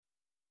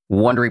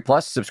Wondery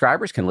Plus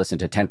subscribers can listen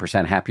to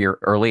 10% Happier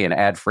early and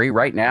ad-free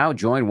right now.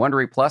 Join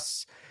Wondery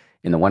Plus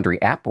in the Wondery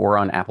app or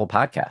on Apple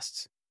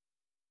Podcasts.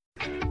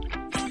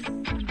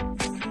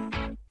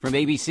 From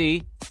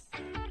ABC,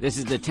 this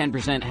is the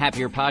 10%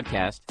 Happier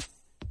podcast.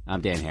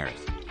 I'm Dan Harris.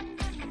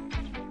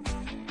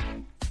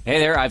 Hey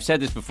there, I've said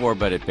this before,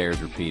 but it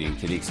bears repeating.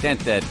 To the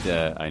extent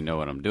that I know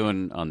what I'm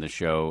doing on the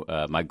show,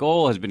 my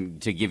goal has been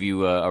to give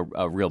you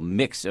a real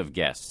mix of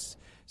guests.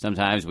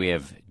 Sometimes we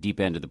have deep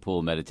end of the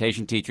pool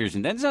meditation teachers,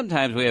 and then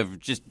sometimes we have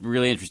just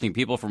really interesting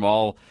people from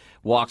all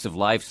walks of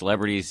life,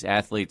 celebrities,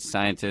 athletes,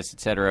 scientists,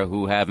 etc.,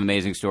 who have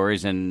amazing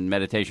stories and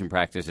meditation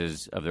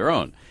practices of their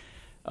own.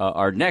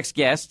 Our next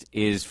guest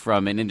is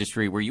from an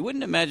industry where you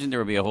wouldn't imagine there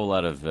would be a whole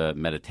lot of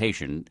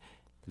meditation,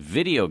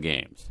 video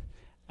games.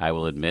 I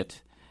will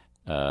admit,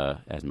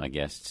 as my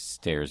guest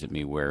stares at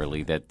me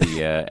warily, that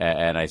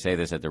and I say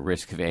this at the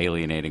risk of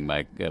alienating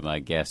my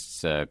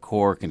guest's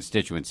core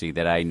constituency,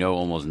 that I know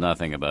almost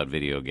nothing about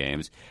video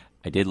games.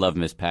 I did love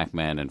Miss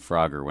Pac-Man and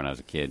Frogger when I was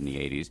a kid in the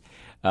 80s.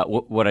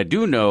 What I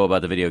do know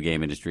about the video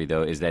game industry,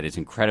 though, is that it's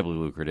incredibly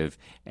lucrative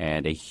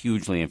and a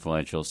hugely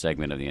influential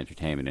segment of the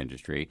entertainment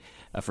industry.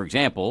 For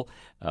example,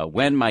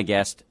 when my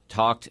guest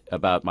talked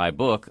about my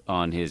book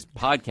on his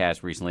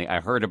podcast recently, I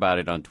heard about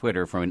it on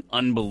Twitter from an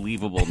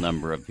unbelievable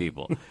number of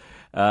people.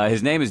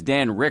 His name is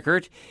Dan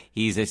Ryckert.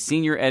 He's a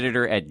senior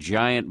editor at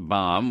Giant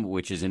Bomb,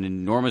 which is an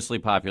enormously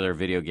popular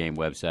video game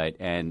website.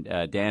 And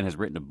Dan has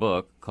written a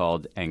book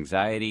called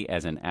Anxiety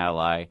as an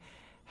Ally: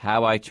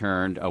 How I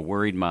Turned a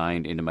Worried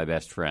Mind into My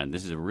Best Friend.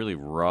 This is a really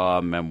raw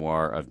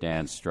memoir of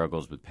Dan's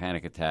struggles with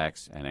panic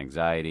attacks and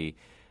anxiety,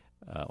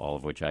 all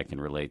of which I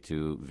can relate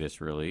to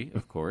viscerally,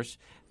 of course.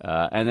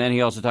 And then he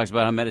also talks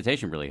about how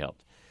meditation really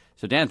helped.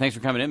 So, Dan, thanks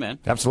for coming in, man.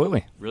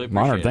 Absolutely. Really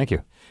appreciate honored. it. Thank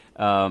you.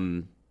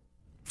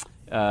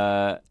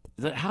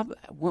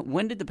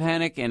 When did the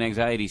panic and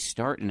anxiety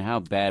start, and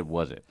how bad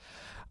was it?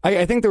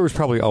 I think there was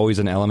probably always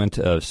an element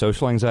of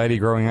social anxiety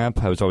growing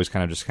up. I was always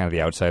kind of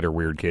the outsider,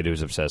 weird kid who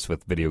was obsessed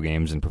with video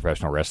games and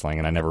professional wrestling,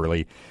 and I never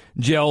really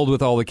gelled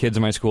with all the kids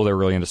in my school that were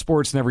really into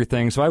sports and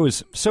everything. So I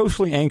was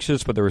socially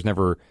anxious, but there was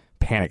never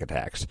panic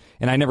attacks.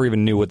 And I never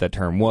even knew what that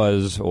term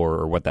was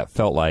or what that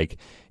felt like.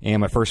 And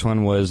my first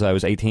one was, I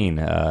was 18.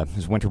 It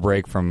was winter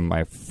break from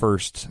my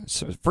first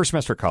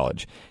semester at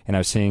college, and I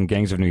was seeing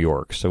Gangs of New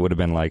York. So it would have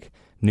been like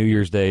New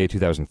Year's Day,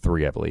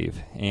 2003, I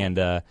believe. And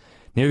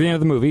near the end of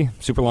the movie,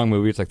 super long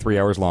movie, it's like 3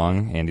 hours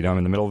long, and I'm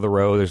in the middle of the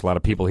row, there's a lot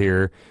of people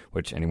here,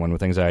 which anyone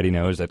with anxiety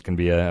knows that can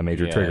be a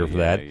major trigger for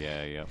that.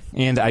 Yeah.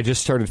 And I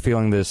just started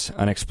feeling this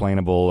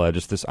unexplainable,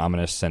 just this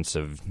ominous sense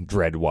of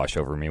dread wash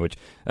over me, which,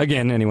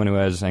 again, anyone who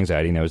has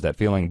anxiety knows that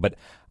feeling, but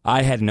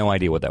I had no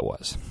idea what that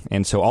was.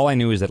 And so all I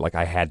knew is that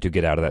I had to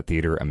get out of that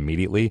theater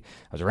immediately.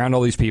 I was around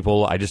all these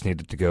people. I just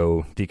needed to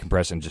go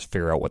decompress and just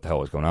figure out what the hell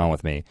was going on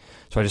with me.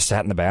 So I just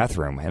sat in the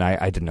bathroom, and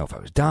I didn't know if I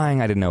was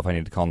dying. I didn't know if I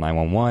needed to call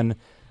 911.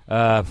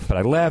 But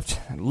I left,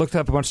 looked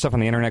up a bunch of stuff on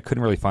the internet,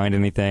 couldn't really find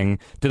anything,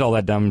 did all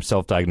that dumb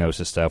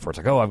self-diagnosis stuff where it's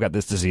like, oh, I've got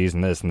this disease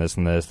and this and this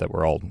and this that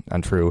were all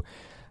untrue.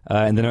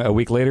 And then a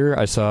week later,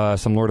 I saw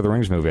some Lord of the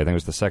Rings movie. I think it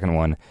was the second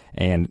one,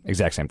 and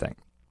exact same thing.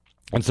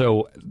 And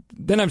so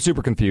then I'm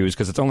super confused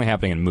because it's only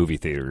happening in movie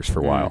theaters for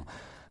a while.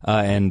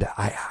 And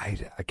I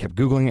kept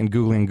Googling and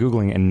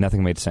Googling, and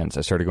nothing made sense.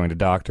 I started going to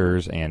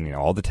doctors and,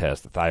 all the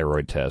tests, the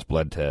thyroid test,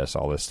 blood tests,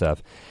 all this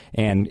stuff.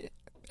 And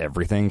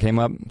everything came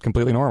up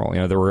completely normal.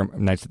 There were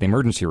nights at the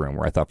emergency room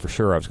where I thought for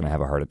sure I was going to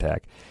have a heart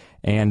attack.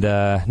 And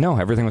no,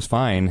 everything was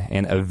fine.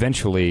 And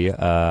eventually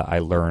I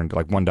learned,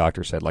 one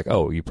doctor said,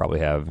 oh, you probably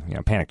have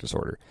panic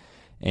disorder.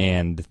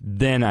 And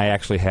then I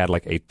actually had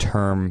a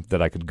term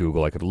that I could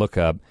Google, I could look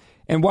up.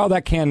 And while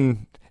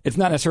it's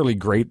not necessarily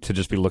great to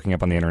just be looking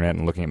up on the internet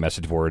and looking at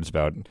message boards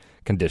about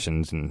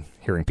conditions and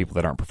hearing people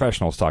that aren't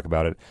professionals talk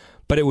about it,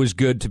 but it was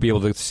good to be able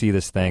to see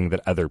this thing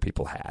that other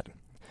people had.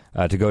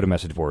 To go to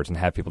message boards and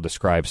have people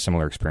describe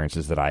similar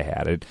experiences that I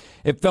had.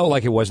 It felt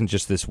like it wasn't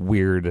just this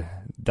weird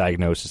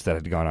diagnosis that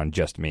had gone on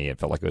just me. It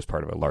felt like it was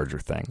part of a larger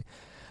thing.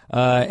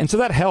 And so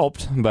that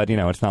helped, but,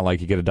 it's not like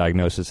you get a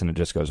diagnosis and it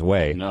just goes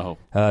away. No.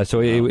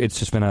 It's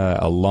just been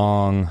a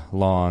long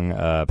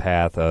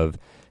path of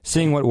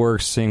seeing what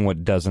works, seeing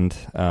what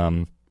doesn't.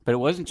 But it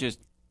wasn't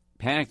just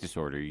panic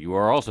disorder. You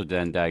are also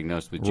then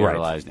diagnosed with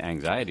generalized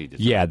anxiety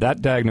disorder. Yeah,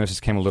 that diagnosis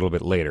came a little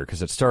bit later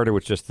because it started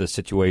with just the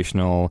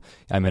situational,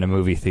 I'm in a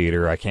movie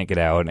theater, I can't get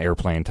out,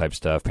 airplane type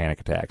stuff, panic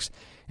attacks.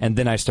 And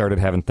then I started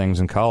having things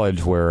in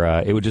college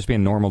where it would just be a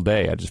normal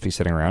day. I'd just be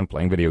sitting around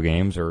playing video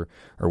games or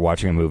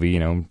watching a movie,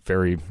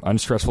 very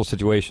unstressful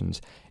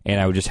situations.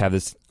 And I would just have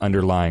this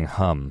underlying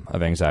hum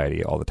of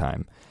anxiety all the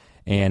time.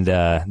 And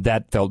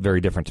that felt very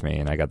different to me,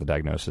 and I got the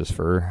diagnosis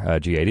for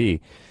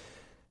GAD.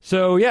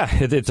 So, yeah,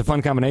 it's a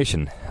fun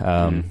combination.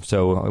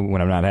 So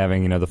when I'm not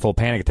having, the full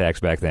panic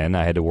attacks back then,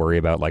 I had to worry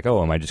about,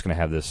 am I just going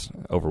to have this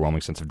overwhelming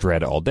sense of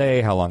dread all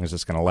day? How long is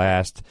this going to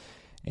last?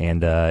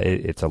 And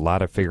it's a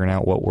lot of figuring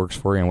out what works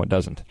for you and what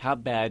doesn't. How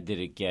bad did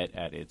it get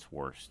at its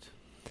worst?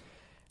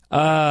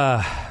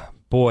 I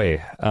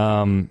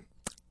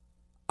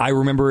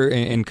remember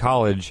in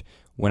college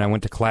when I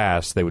went to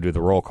class, they would do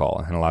the roll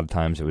call, and a lot of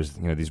times it was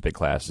these big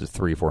classes,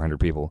 300-400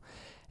 people,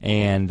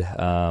 and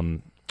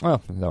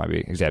well, that might be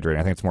exaggerating.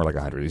 I think it's more like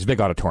 100. These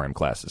big auditorium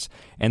classes,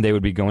 and they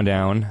would be going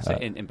down. So,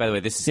 and by the way,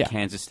 this is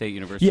Kansas State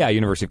University. Yeah,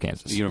 University of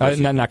Kansas.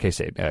 Not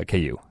K-State,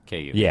 KU.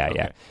 KU. Yeah, okay.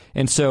 yeah.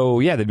 And so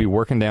they'd be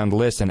working down the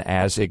list, and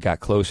as it got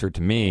closer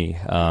to me,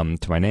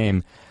 to my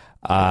name,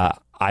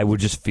 I would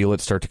just feel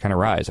it start to kind of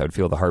rise. I would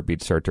feel the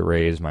heartbeat start to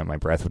raise. My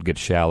breath would get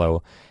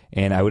shallow,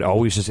 and I would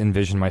always just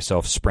envision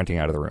myself sprinting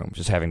out of the room,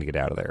 just having to get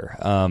out of there.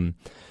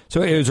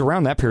 So it was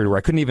around that period where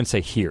I couldn't even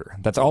say here.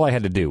 That's all I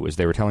had to do was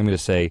they were telling me to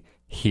say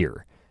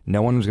here.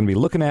 No one was going to be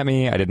looking at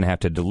me. I didn't have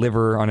to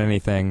deliver on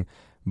anything,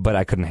 but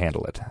I couldn't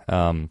handle it.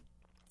 And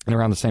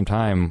around the same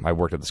time, I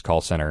worked at this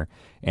call center,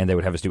 and they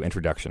would have us do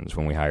introductions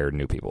when we hired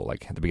new people.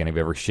 Like at the beginning of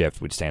every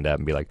shift, we'd stand up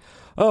and be like,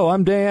 "Oh,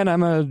 I'm Dan.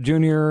 I'm a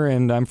junior,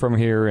 and I'm from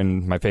here,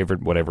 and my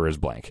favorite whatever is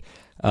blank."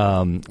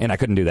 And I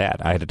couldn't do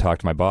that. I had to talk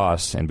to my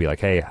boss and be like,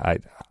 "Hey,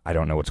 I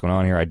don't know what's going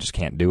on here. I just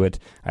can't do it."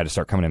 I had to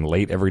start coming in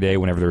late every day.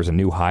 Whenever there was a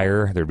new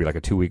hire, there'd be like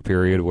a 2-week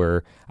period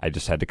where I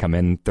just had to come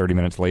in 30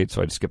 minutes late,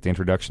 so I'd skip the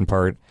introduction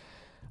part.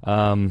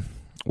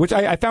 Which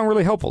I found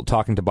really helpful,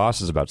 talking to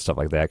bosses about stuff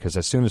like that, because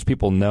as soon as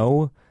people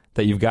know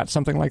that you've got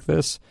something like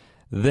this,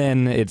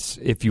 then it's,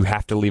 if you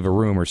have to leave a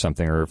room or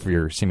something, or if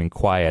you're seeming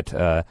quiet,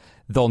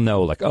 they'll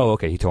know, like, oh,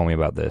 okay, he told me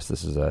about this.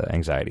 This is an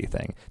anxiety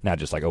thing. Not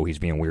just like, oh, he's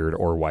being weird,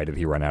 or why did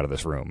he run out of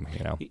this room,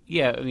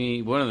 Yeah, I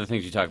mean, one of the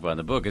things you talk about in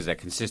the book is that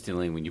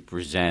consistently when you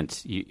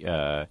present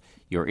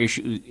your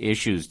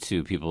issues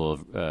to people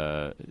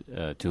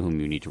to whom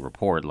you need to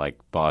report, like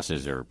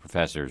bosses or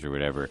professors or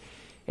whatever,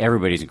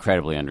 everybody's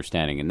incredibly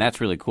understanding, and that's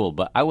really cool.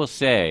 But I will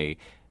say,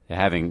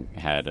 having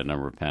had a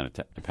number of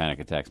panic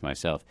attacks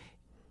myself,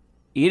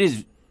 it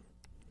is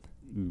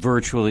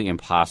virtually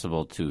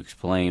impossible to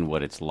explain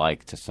what it's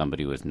like to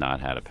somebody who has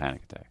not had a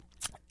panic attack.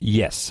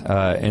 Yes,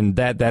 and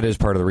that is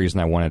part of the reason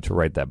I wanted to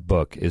write that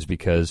book, is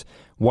because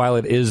while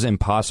it is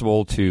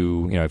impossible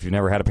to, if you've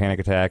never had a panic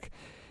attack,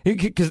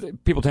 because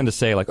people tend to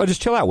say, like, oh,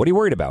 just chill out. What are you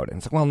worried about? And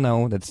it's like, well,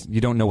 no, you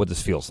don't know what this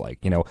feels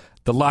like.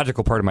 The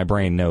logical part of my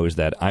brain knows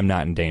that I'm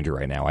not in danger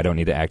right now. I don't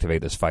need to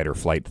activate this fight or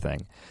flight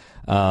thing.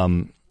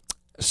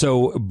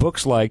 So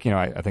books like,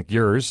 I think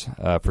yours,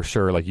 for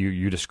sure, like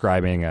you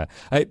describing,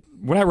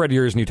 when I read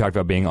yours and you talked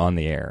about being on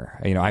the air,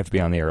 I have to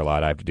be on the air a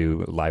lot. I have to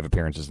do live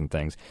appearances and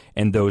things.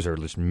 And those are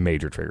just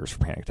major triggers for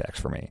panic attacks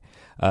for me.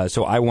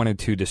 So I wanted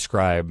to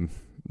describe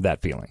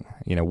that feeling,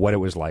 what it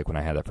was like when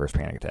I had that first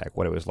panic attack,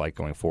 what it was like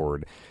going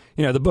forward.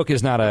 The book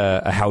is not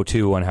a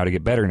how-to on how to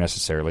get better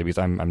necessarily, because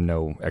I'm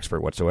no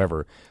expert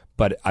whatsoever,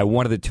 but I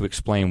wanted it to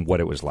explain what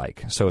it was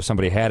like. So if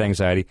somebody had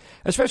anxiety,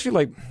 especially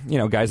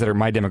like, guys that are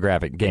my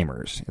demographic,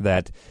 gamers,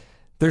 that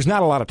there's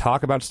not a lot of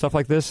talk about stuff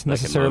like this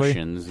necessarily. Like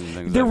emotions and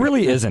things there like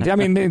really isn't. I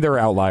mean, there are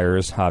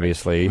outliers,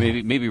 obviously.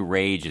 Maybe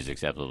rage is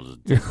acceptable.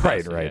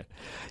 Right.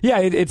 Yeah,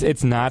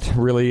 it's not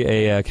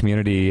really a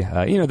community.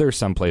 There's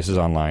some places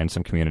online,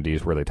 some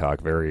communities where they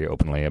talk very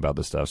openly about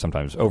this stuff,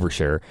 sometimes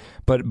overshare.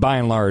 But by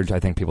and large, I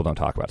think people don't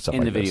talk about stuff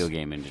like this. In the video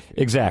game industry.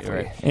 Exactly.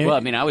 Right. Well,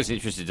 I mean, I was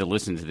interested to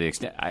listen to the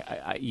extent.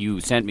 You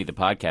sent me the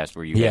podcast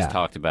where you guys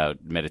talked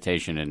about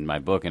meditation and my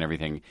book and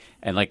everything.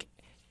 And like,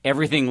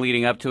 everything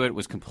leading up to it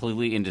was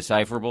completely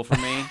indecipherable for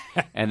me,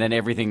 and then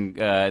everything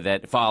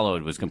that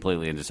followed was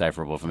completely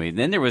indecipherable for me. And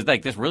then there was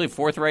like this really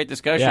forthright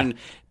discussion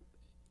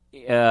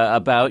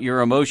about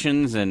your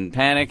emotions and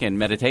panic and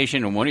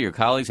meditation, and one of your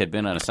colleagues had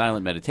been on a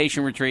silent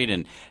meditation retreat,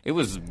 and it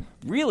was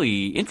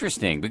really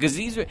interesting because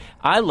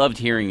I loved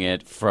hearing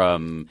it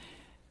from,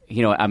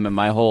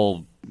 my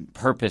whole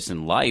purpose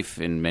in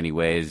life in many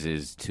ways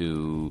is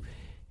to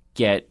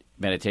get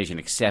meditation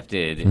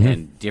accepted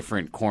in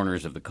different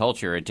corners of the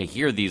culture, and to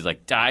hear these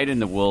like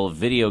dyed-in-the-wool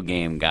video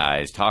game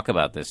guys talk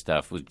about this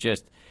stuff was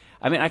just,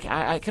 I mean,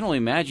 I can only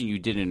imagine you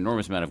did an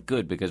enormous amount of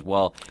good, because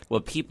while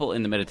people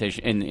in the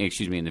in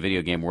the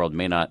video game world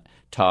may not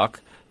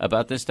talk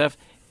about this stuff,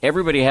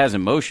 everybody has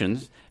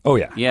emotions. Oh,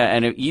 yeah. Yeah,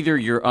 and either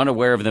you're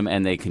unaware of them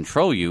and they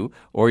control you,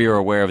 or you're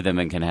aware of them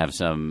and can have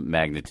some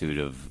magnitude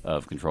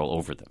of control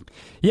over them.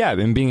 Yeah,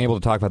 and being able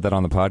to talk about that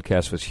on the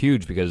podcast was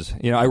huge because,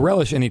 I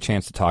relish any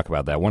chance to talk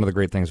about that. One of the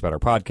great things about our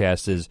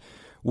podcast is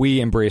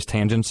we embrace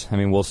tangents. I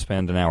mean, we'll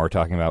spend an hour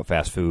talking about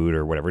fast food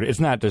or whatever. It's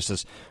not just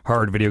this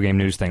hard video game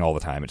news thing all the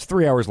time. It's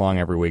 3 hours long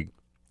every week.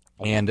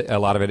 And a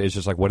lot of it is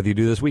just like, what did you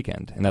do this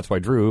weekend? And that's why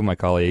Drew, my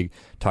colleague,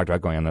 talked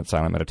about going on that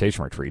silent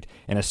meditation retreat.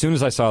 And as soon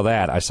as I saw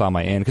that, I saw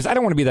my end. Because I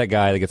don't want to be that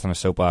guy that gets on a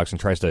soapbox and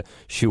tries to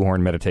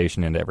shoehorn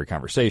meditation into every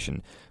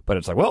conversation. But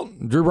it's like, well,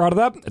 Drew brought it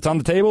up. It's on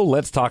the table.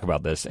 Let's talk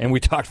about this. And we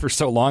talked for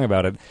so long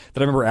about it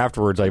that I remember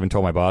afterwards I even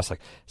told my boss,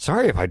 like,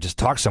 sorry if I just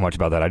talk so much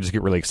about that. I just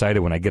get really excited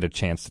when I get a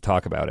chance to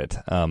talk about it.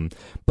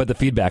 But the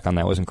feedback on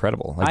that was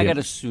incredible. I got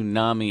a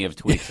tsunami of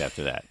tweets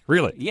after that.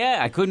 Really? Yeah,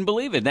 I couldn't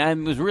believe it. That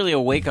was really a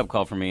wake-up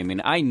call for me. I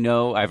mean, I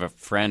have a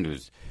friend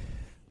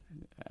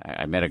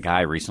I met a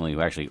guy recently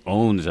who actually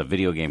owns a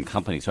video game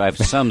company, so I have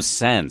some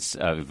sense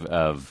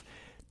of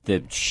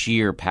the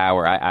sheer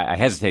power. I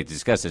hesitate to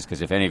discuss this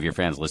because if any of your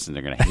fans listen,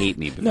 they're going to hate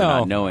me for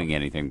not knowing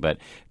anything. But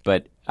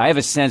I have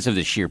a sense of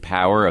the sheer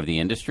power of the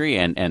industry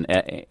and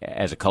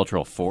as a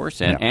cultural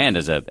force and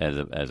as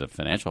a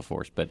financial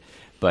force.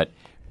 But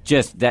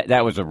just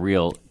that was a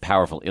real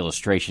powerful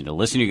illustration to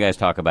listen to you guys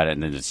talk about it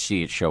and then to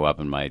see it show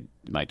up in my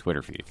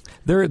Twitter feed.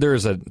 There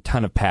is a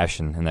ton of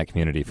passion in that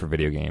community for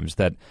video games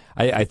that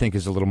I think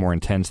is a little more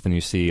intense than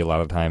you see a lot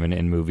of the time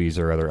in movies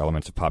or other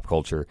elements of pop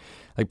culture.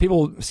 Like,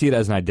 people see it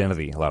as an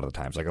identity a lot of the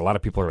times. Like, a lot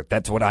of people are like,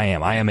 that's what I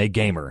am. I am a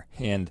gamer.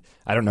 And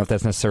I don't know if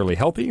that's necessarily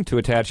healthy to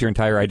attach your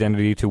entire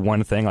identity to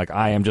one thing. Like,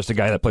 I am just a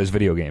guy that plays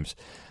video games.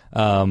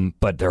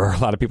 But there are a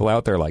lot of people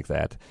out there like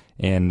that.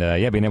 And,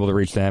 being able to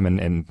reach them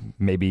and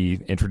maybe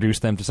introduce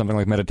them to something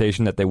like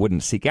meditation that they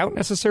wouldn't seek out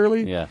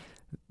necessarily. Yeah.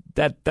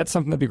 That's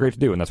something that'd be great to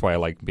do, and that's why I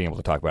like being able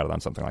to talk about it on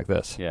something like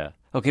this. Yeah.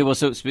 Okay, well,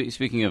 so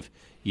speaking of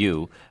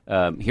you,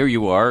 here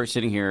you are,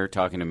 sitting here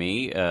talking to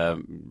me,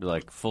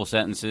 like full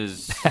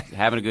sentences,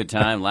 having a good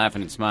time,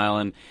 laughing and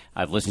smiling.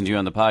 I've listened to you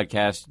on the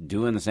podcast,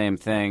 doing the same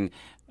thing.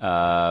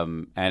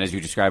 And as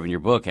you describe in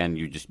your book, and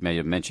you just made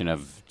a mention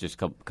of just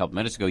a couple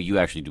minutes ago, you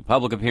actually do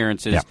public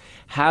appearances. Yeah.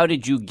 How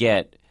did you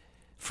get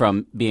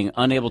from being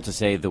unable to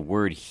say the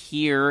word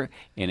here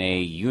in a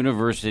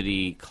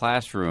university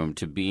classroom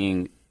to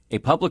being a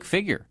public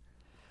figure?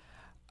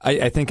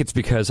 I think it's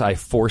because I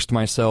forced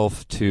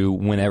myself to,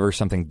 whenever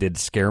something did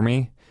scare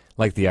me,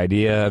 like the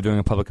idea of doing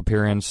a public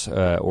appearance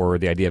or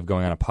the idea of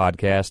going on a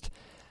podcast,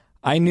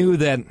 I knew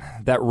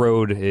that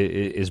road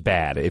is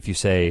bad. If you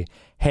say,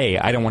 hey,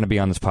 I don't want to be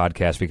on this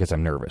podcast because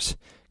I'm nervous.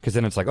 Because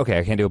then it's like, okay,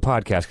 I can't do a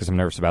podcast because I'm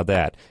nervous about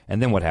that.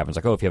 And then what happens?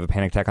 Like, oh, if you have a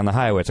panic attack on the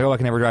highway, it's like, oh, I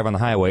can never drive on the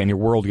highway. And your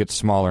world gets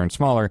smaller and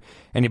smaller,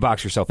 and you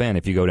box yourself in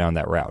if you go down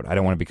that route. I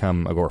don't want to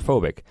become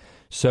agoraphobic.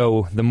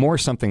 So the more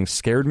something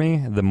scared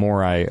me, the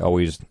more I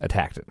always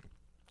attacked it,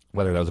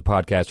 whether that was a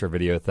podcast or a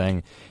video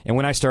thing. And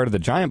when I started the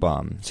Giant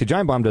Bomb,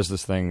 Giant Bomb does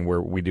this thing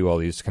where we do all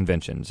these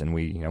conventions, and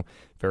we,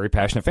 very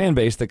passionate fan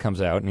base that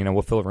comes out, and,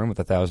 we'll fill a room with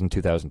 1,000,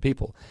 2,000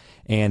 people.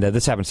 And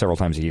this happens several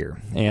times a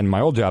year. And my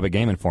old job at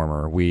Game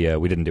Informer, we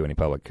didn't do any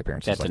public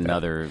appearances. That's like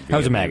another. That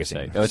was a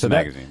magazine. Oh, it's a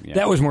magazine. Yeah.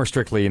 That was more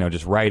strictly,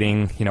 just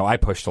writing. I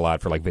pushed a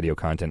lot for like video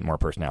content, more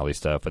personality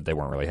stuff, but they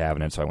weren't really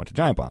having it, so I went to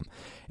Giant Bomb.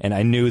 And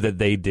I knew that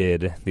they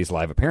did these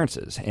live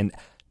appearances. And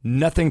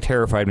nothing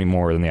terrified me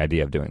more than the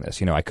idea of doing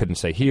this. I couldn't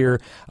stay here.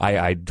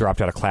 I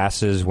dropped out of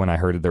classes when I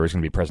heard that there was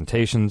going to be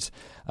presentations.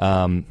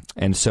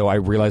 And so I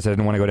realized I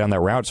didn't want to go down that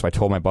route. So I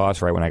told my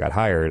boss right when I got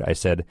hired, I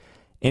said,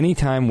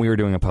 anytime we are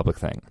doing a public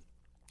thing,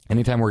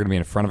 anytime we're going to be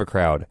in front of a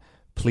crowd,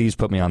 please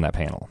put me on that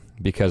panel,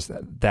 because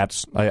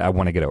I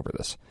want to get over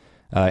this.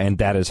 And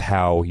that is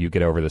how you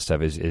get over this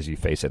stuff is you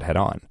face it head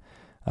on.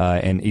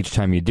 And each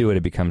time you do it,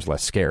 it becomes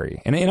less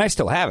scary. And I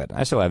still have it.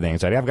 I still have the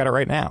anxiety. I've got it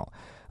right now.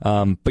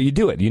 But you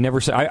do it. You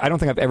never say, I don't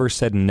think I've ever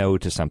said no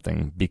to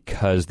something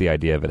because the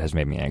idea of it has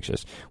made me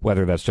anxious,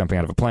 whether that's jumping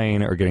out of a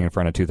plane or getting in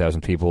front of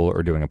 2,000 people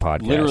or doing a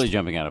podcast. Literally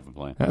jumping out of a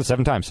plane.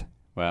 7 times.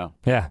 Wow.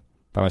 Yeah.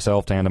 By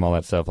myself, tandem, all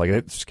that stuff. Like,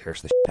 it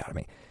scares the shit out of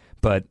me.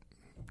 But,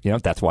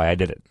 that's why I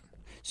did it.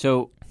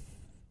 So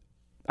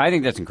I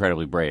think that's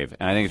incredibly brave,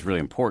 and I think it's really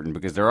important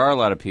because there are a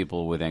lot of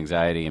people with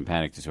anxiety and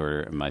panic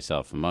disorder, and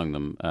myself among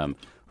them,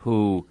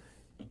 who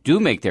do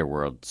make their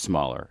world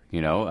smaller.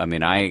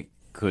 I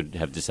could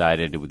have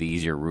decided the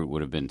easier route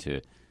would have been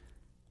to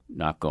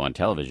not go on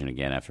television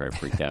again after I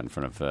freaked out in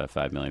front of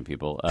 5 million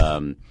people.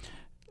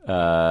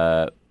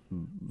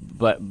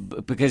 But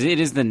because it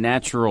is the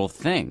natural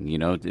thing,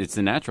 it's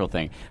the natural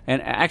thing.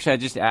 And actually, I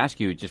just ask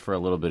you just for a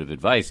little bit of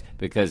advice,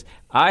 because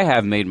I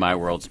have made my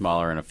world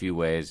smaller in a few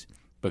ways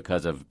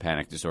because of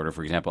panic disorder.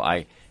 For example,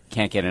 I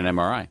can't get an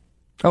MRI.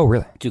 Oh,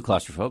 really? Too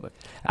claustrophobic.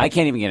 I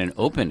can't even get an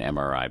open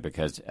MRI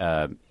because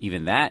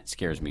even that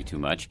scares me too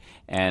much.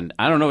 And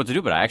I don't know what to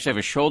do, but I actually have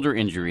a shoulder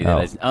injury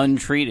that is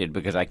untreated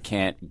because I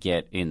can't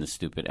get in the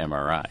stupid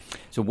MRI.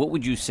 So what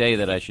would you say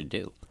that I should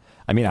do?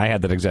 I mean, I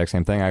had that exact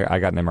same thing. I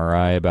got an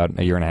MRI about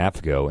a year and a half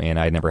ago, and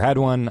I had never had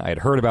one. I had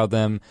heard about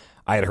them.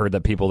 I had heard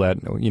that people that,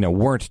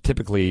 weren't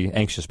typically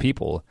anxious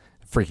people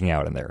freaking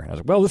out in there. And I was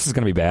like, well, this is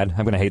going to be bad.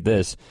 I'm going to hate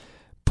this.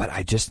 But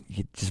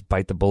you just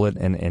bite the bullet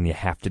and you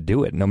have to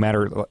do it, no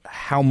matter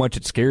how much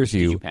it scares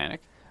you. Did you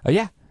panic?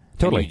 Yeah,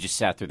 totally. And you just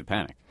sat through the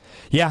panic.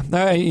 Yeah, and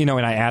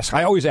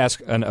I always ask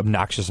an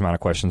obnoxious amount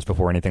of questions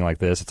before anything like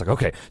this. It's like,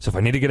 okay, so if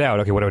I need to get out,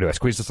 okay, what do? I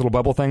squeeze this little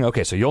bubble thing?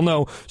 Okay, so you'll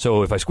know.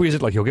 So if I squeeze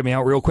it, you'll get me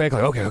out real quick.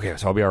 Okay,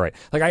 so I'll be all right.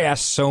 I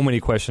ask so many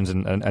questions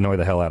and annoy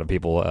the hell out of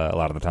people a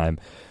lot of the time.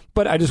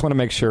 But I just want to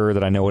make sure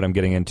that I know what I'm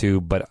getting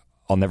into, but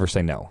I'll never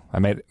say no. I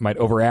might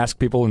over-ask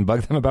people and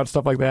bug them about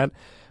stuff like that.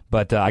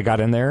 But I got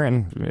in there,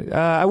 and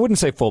I wouldn't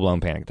say full-blown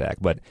panic attack,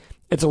 but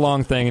it's a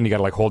long thing, and you got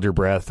to hold your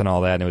breath and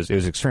all that, and it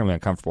was extremely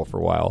uncomfortable for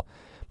a while.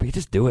 But you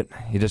just do it.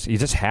 You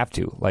just have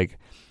to.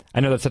 I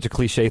know that's such a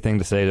cliche thing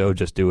to say, oh,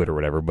 just do it or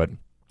whatever, but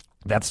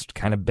that's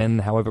kind of been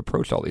how I've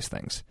approached all these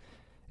things.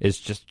 Is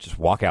just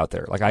walk out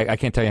there. I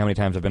can't tell you how many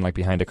times I've been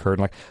behind a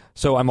curtain.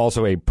 So I'm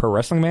also a pro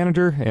wrestling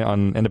manager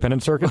on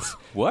independent circuits.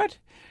 What?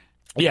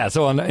 Yeah,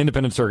 so on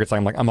independent circuits,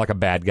 I'm like a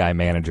bad guy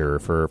manager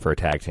for a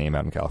tag team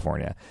out in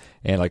California,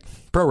 and like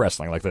pro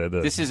wrestling, like the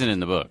This isn't in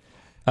the book.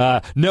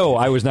 No,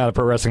 I was not a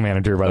pro wrestling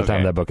manager by the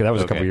time of that book. That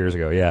was a couple years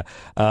ago, yeah.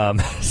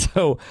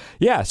 So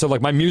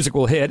like my music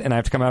will hit, and I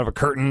have to come out of a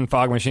curtain,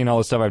 fog machine, all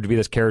this stuff. I have to be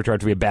this character, I have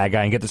to be a bad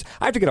guy, and get this.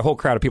 I have to get a whole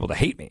crowd of people to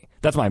hate me.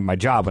 That's my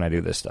job when I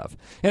do this stuff.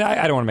 And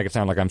I don't want to make it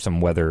sound like I'm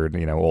some weathered,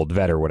 old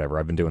vet or whatever.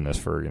 I've been doing this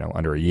for,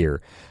 under a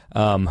year.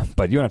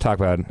 But you want to talk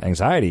about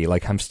anxiety?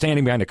 Like I'm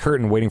standing behind a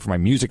curtain waiting for my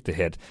music to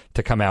hit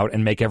to come out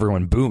and make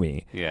everyone boo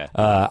me. Yeah.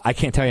 I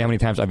can't tell you how many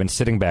times I've been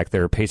sitting back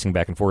there pacing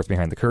back and forth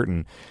behind the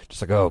curtain,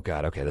 just like, oh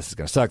God, okay, this is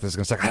gonna suck. This is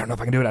gonna suck. I don't know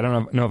if I can do it. I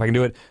don't know if I can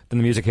do it. Then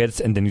the music hits,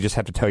 and then you just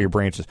have to tell your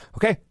brain, just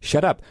okay,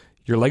 shut up.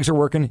 Your legs are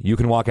working. You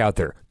can walk out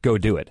there. Go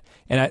do it.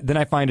 And then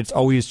I find it's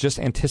always just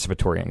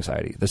anticipatory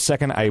anxiety. The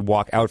second I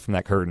walk out from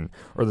that curtain,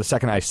 or the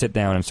second I sit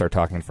down and start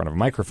talking in front of a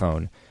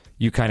microphone,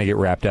 you kind of get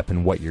wrapped up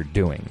in what you're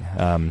doing.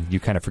 You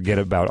kind of forget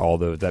about all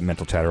that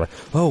mental chatter. Like,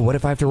 oh, what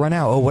if I have to run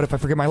out? Oh, what if I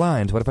forget my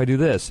lines? What if I do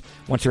this?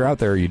 Once you're out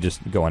there, you just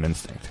go on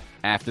instinct.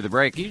 After the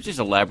break, can you just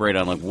elaborate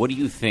on, what do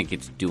you think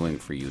it's doing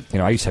for you?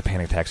 I used to have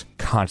panic attacks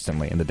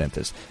constantly in the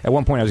dentist. At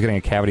one point, I was getting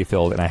a cavity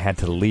filled, and I had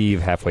to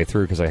leave halfway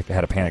through because I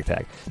had a panic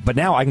attack. But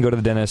now I can go to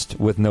the dentist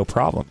with no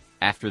problem.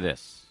 After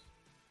this.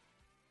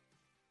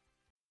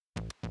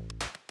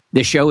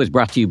 This show is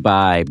brought to you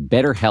by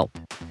BetterHelp.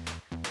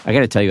 I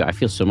got to tell you, I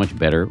feel so much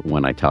better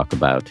when I talk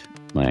about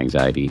my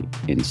anxiety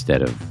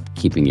instead of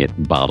keeping it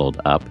bottled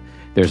up.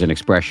 There's an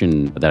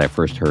expression that I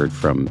first heard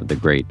from the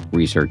great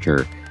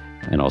researcher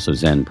and also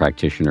Zen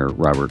practitioner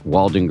Robert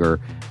Waldinger: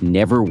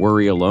 never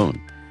worry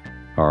alone.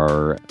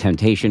 Our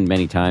temptation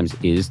many times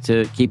is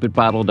to keep it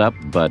bottled up,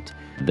 but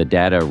the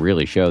data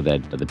really show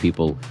that the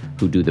people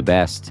who do the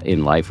best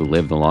in life, who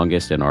live the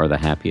longest and are the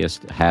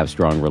happiest, have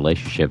strong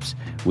relationships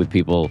with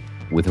people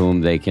with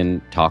whom they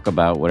can talk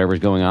about whatever's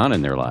going on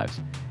in their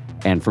lives.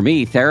 And for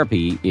me,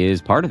 therapy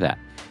is part of that.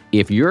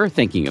 If you're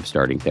thinking of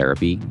starting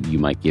therapy, you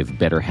might give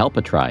BetterHelp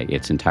a try.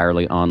 It's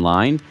entirely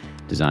online,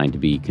 designed to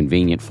be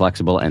convenient,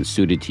 flexible, and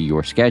suited to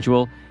your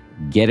schedule.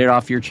 Get it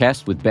off your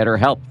chest with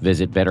BetterHelp.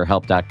 Visit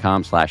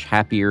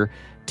BetterHelp.com/happier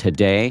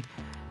today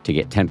to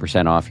get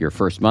 10% off your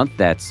first month.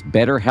 That's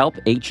BetterHelp,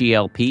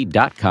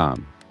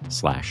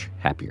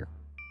 HELP.com/happier.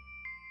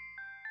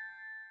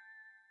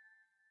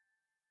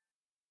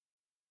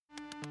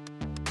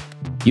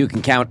 You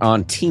can count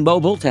on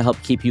T-Mobile to help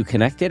keep you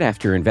connected.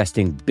 After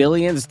investing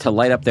billions to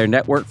light up their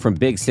network from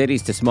big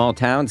cities to small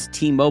towns,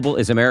 T-Mobile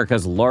is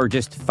America's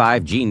largest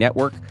 5G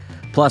network.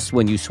 Plus,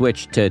 when you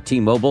switch to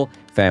T-Mobile,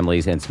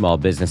 families and small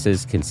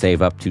businesses can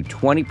save up to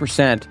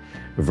 20%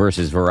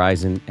 versus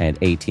Verizon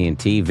and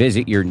AT&T.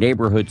 Visit your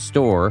neighborhood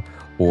store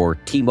or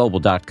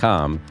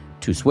T-Mobile.com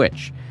to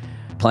switch.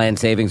 Plan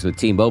savings with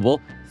T-Mobile.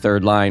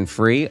 Third line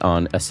free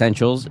on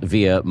essentials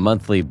via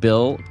monthly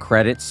bill,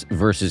 credits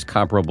versus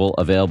comparable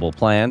available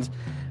plans.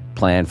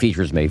 Plan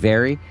features may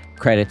vary.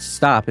 Credits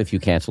stop if you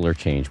cancel or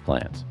change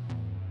plans.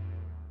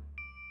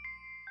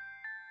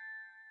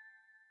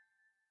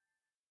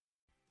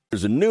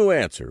 There's a new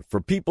answer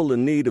for people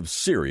in need of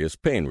serious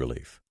pain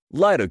relief.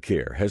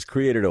 Lidocare has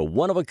created a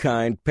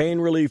one-of-a-kind pain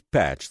relief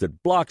patch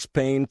that blocks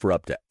pain for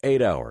up to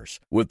 8 hours.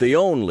 With the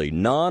only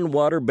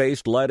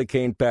non-water-based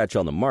lidocaine patch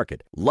on the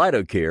market,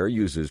 Lidocare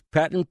uses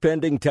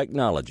patent-pending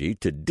technology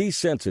to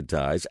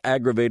desensitize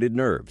aggravated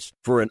nerves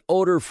for an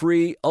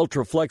odor-free,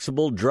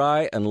 ultra-flexible,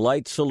 dry, and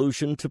light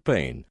solution to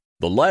pain.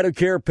 The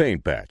Lidocare pain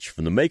patch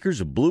from the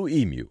makers of Blue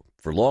Emu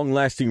for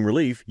long-lasting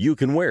relief you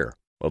can wear.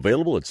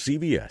 Available at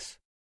CVS.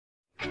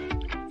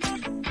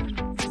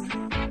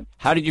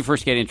 How did you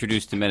first get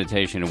introduced to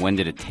meditation, and when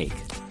did it take?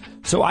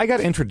 So I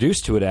got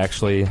introduced to it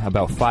actually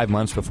about 5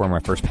 months before my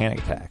first panic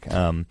attack.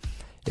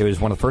 It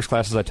was one of the first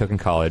classes I took in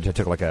college. I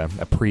took like a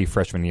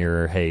pre-freshman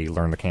year, hey,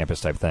 learn the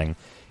campus type thing.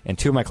 And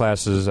two of my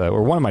classes,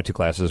 or one of my two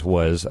classes,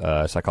 was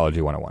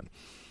Psychology 101.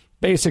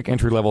 Basic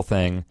entry-level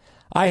thing.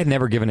 I had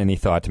never given any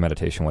thought to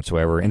meditation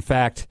whatsoever. In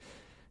fact,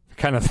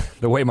 kind of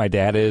the way my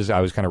dad is,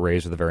 I was kind of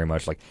raised with it very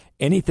much. Like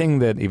anything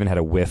that even had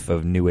a whiff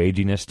of new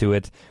aginess to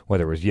it,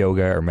 whether it was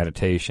yoga or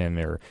meditation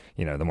or,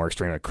 the more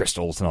extreme like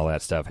crystals and all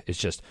that stuff, it's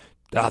just,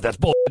 that's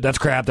bull, that's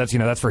crap, that's,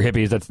 that's for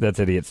hippies, that's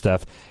idiot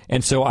stuff.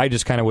 And so I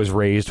just kind of was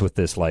raised with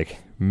this like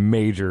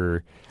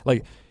major,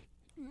 like,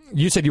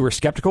 you said you were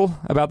skeptical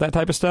about that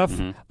type of stuff.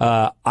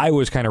 Mm-hmm. I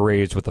was kind of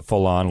raised with the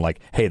full on like,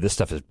 hey, this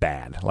stuff is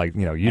bad. Like,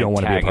 you don't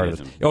want to be a part of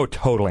this. Oh,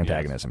 total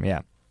antagonism. Yes.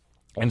 Yeah.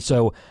 And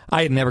so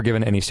I had never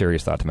given any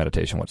serious thought to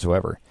meditation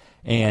whatsoever.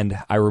 And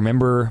I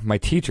remember my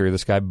teacher,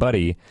 this guy,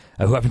 Buddy,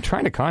 who I've been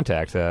trying to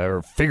contact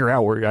or figure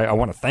out where I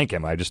want to thank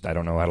him. I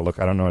don't know how to look.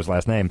 I don't know his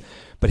last name.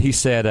 But he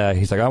said,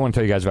 he's like, I want to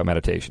tell you guys about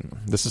meditation.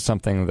 This is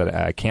something that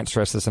I can't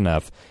stress this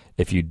enough.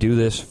 If you do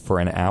this for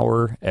an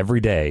hour every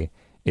day,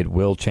 it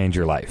will change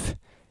your life. And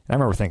I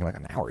remember thinking, like,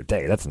 an hour a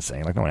day? That's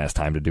insane. Like, no one has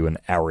time to do an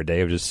hour a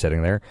day of just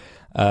sitting there.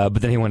 But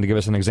then he wanted to give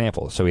us an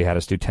example. So he had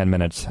us do 10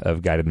 minutes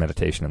of guided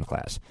meditation in the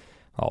class.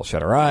 All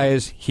shut our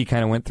eyes. He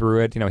kind of went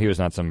through it. He was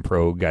not some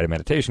pro guided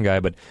meditation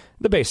guy, but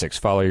the basics,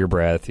 follow your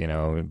breath,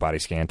 body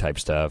scan type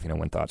stuff,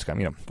 when thoughts come,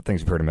 the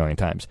things you've heard a million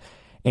times.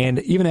 And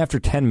even after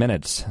 10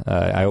 minutes,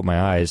 I opened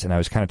my eyes and I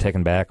was kind of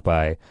taken back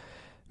by,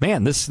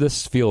 man,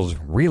 this feels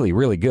really,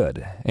 really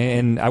good.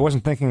 And I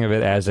wasn't thinking of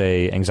it as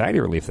a anxiety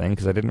relief thing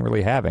because I didn't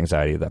really have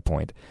anxiety at that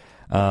point.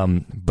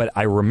 But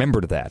I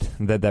remembered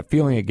that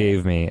feeling it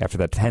gave me after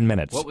that 10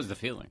 minutes. What was the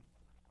feeling?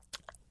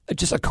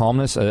 Just a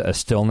calmness, a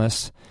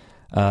stillness,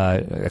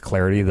 a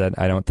clarity that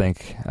I don't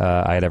think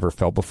I had ever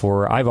felt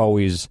before. I've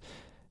always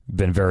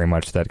been very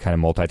much that kind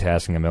of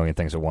multitasking a million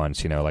things at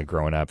once, like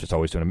growing up, just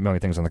always doing a million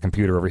things on the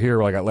computer over here,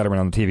 while I got Letterman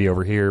on the TV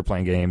over here,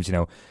 playing games,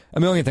 a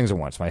million things at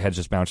once. My head's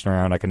just bouncing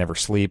around. I could never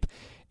sleep.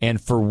 And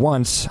for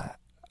once,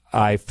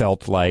 I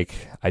felt like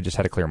I just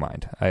had a clear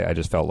mind. I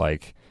just felt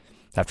like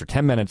after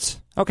 10 minutes,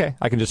 okay,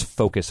 I can just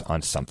focus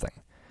on something.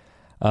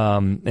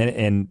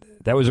 And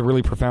that was a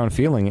really profound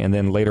feeling. And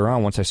then later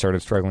on, once I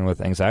started struggling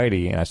with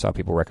anxiety and I saw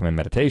people recommend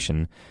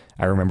meditation,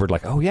 I remembered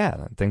like, oh yeah,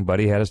 that thing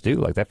Buddy had us do,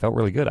 like that felt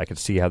really good. I could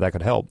see how that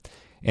could help.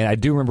 And I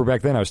do remember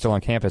back then I was still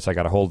on campus. I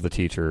got a hold of the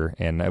teacher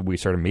and we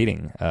started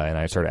meeting and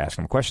I started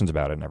asking him questions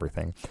about it and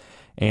everything.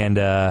 And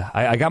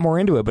I got more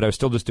into it, but I was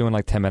still just doing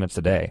like 10 minutes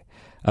a day.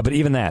 But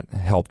even that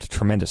helped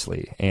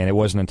tremendously. And it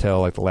wasn't until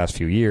like the last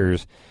few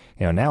years,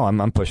 now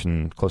I'm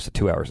pushing close to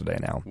 2 hours a day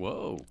now.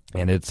 Whoa.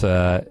 And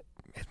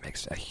it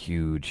makes a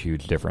huge,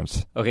 huge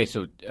difference. Okay,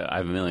 so I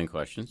have a million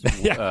questions.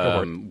 Yeah, go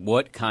for it.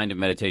 What kind of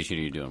meditation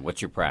are you doing?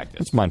 What's your practice?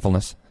 It's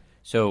mindfulness.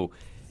 So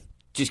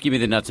just give me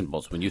the nuts and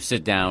bolts. When you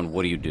sit down,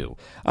 what do you do?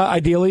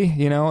 Ideally,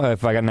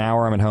 if I got an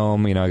hour, I'm at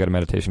home, I got a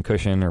meditation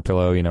cushion or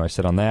pillow, I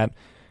sit on that.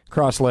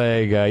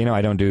 Cross-leg,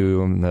 I don't do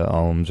the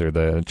ohms or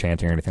the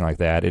chanting or anything like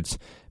that. It's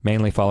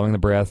mainly following the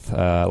breath.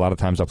 A lot of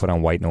times I'll put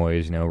on white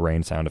noise,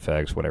 rain sound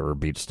effects, whatever,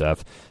 beach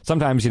stuff.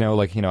 Sometimes, I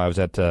was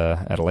at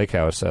a lake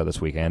house this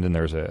weekend, and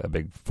there's a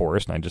big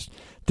forest, and I just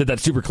did that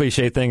super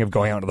cliche thing of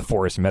going out into the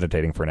forest and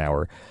meditating for an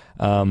hour.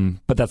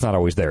 But that's not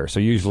always there.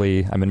 So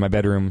usually I'm in my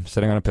bedroom,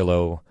 sitting on a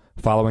pillow,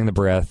 following the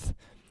breath.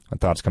 When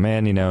thoughts come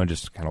in,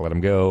 just kind of let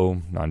them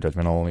go,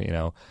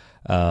 non-judgmental,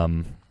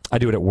 I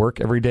do it at work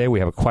every day. We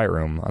have a quiet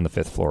room on the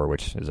 5th floor,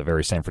 which is a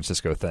very San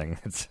Francisco thing.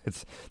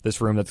 It's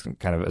this room that's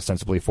kind of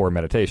ostensibly for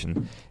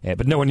meditation,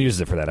 but no one uses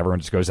it for that. Everyone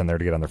just goes in there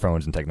to get on their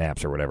phones and take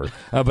naps or whatever.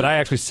 But I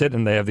actually sit,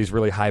 and they have these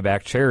really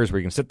high-back chairs where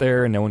you can sit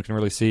there and no one can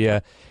really see you.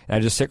 And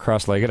I just sit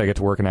cross-legged. I get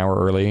to work an hour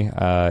early,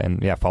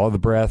 and follow the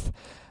breath.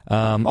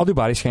 I'll do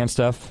body scan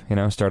stuff,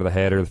 start at the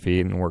head or the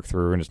feet and work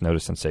through and just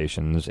notice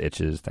sensations,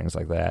 itches, things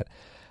like that.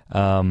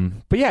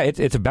 But yeah,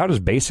 it's about as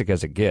basic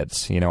as it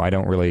gets. I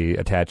don't really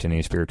attach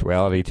any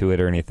spirituality to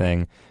it or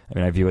anything. I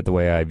mean, I view it the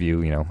way I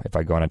view, if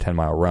I go on a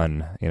 10-mile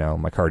run,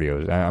 my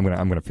cardio, I'm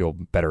gonna feel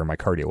better and my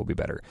cardio will be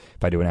better.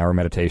 If I do an hour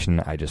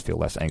meditation, I just feel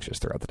less anxious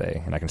throughout the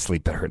day and I can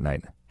sleep better at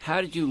night. How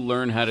did you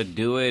learn how to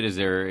do it? Is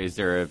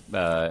there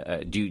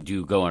do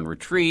you go on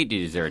retreat?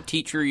 Is there a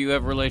teacher you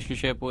have a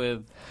relationship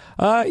with?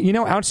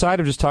 Outside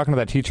of just talking to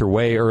that teacher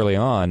way early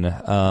on,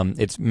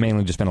 it's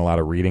mainly just been a lot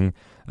of reading.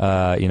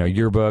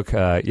 Your book.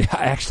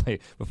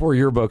 Actually, before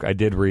your book, I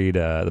did read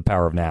The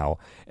Power of Now,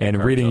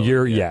 and reading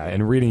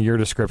your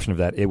description of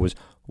that, it was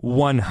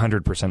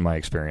 100% my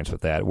experience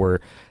with that,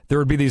 where there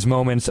would be these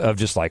moments of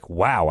just like,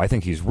 wow, I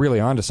think he's really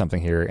onto something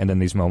here, and then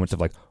these moments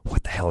of like,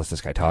 what the hell is this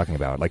guy talking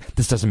about? Like,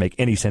 this doesn't make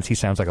any sense. He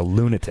sounds like a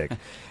lunatic,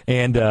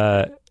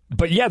 and.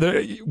 But yeah,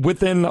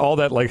 within all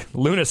that like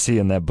lunacy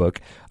in that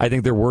book, I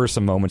think there were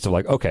some moments of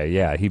like, okay,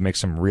 yeah, he makes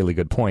some really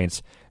good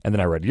points. And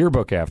then I read your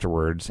book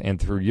afterwards, and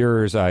through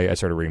yours, I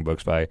started reading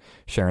books by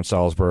Sharon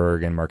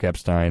Salzberg and Mark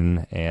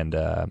Epstein and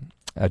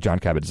John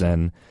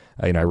Kabat-Zinn.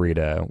 I read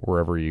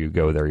Wherever You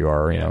Go, There You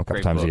Are, a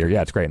couple times a year.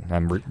 Yeah, it's great.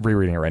 I'm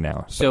rereading it right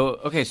now. So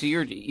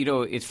you're,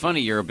 it's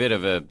funny, you're a bit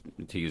of a,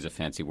 to use a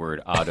fancy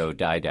word,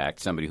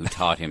 autodidact, somebody who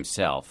taught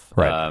himself.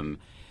 Right.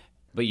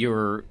 But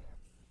you're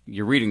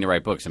reading the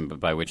right books, and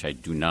by which I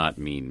do not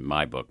mean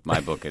my book.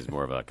 My book is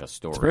more of like a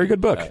story. It's a very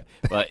good book.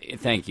 But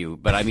thank you.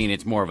 But I mean,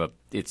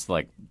 it's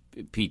like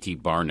P.T.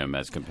 Barnum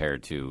as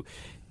compared to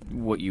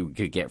what you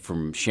could get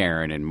from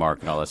Sharon and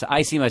Mark and all this.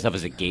 I see myself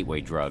as a gateway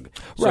drug,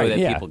 so that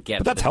people get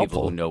to the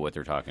people who know what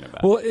they're talking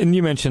about. Well, and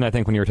you mentioned, I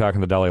think, when you were talking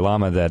to the Dalai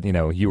Lama that,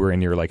 you were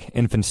in your like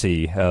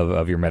infancy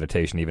of your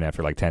meditation, even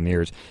after like 10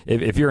 years.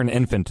 If you're an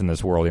infant in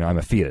this world, I'm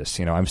a fetus,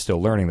 I'm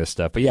still learning this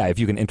stuff. But yeah, if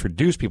you can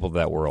introduce people to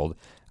that world,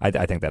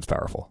 I think that's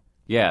powerful.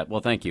 Yeah, well,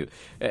 thank you.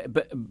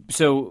 But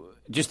so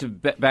just to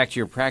back to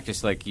your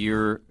practice, like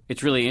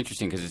it's really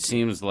interesting because it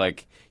seems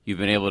like you've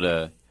been able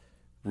to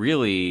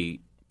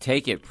really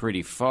take it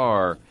pretty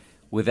far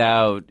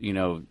without,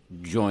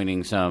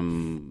 joining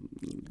some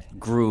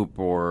group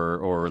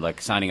or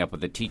like signing up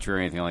with a teacher or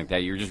anything like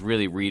that. You're just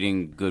really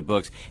reading good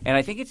books. And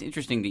I think it's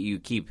interesting that you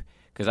keep,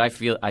 because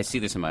I see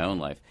this in my own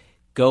life,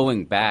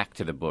 going back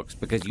to the books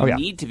because you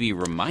need to be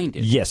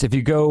reminded. Yes, if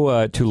you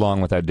go too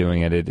long without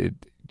doing it,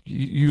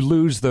 you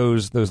lose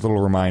those little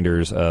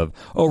reminders of,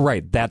 oh,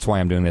 right, that's why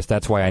I'm doing this.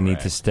 That's why I need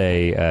to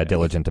stay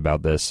diligent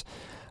about this.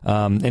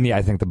 And yeah,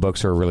 I think the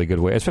books are a really good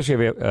way, especially if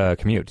you have a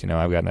commute.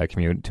 I've got a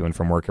commute to and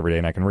from work every day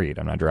and I can read.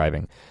 I'm not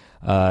driving.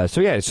 So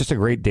yeah, it's just a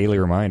great daily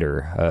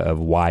reminder of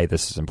why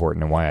this is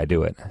important and why I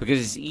do it. Because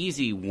it's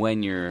easy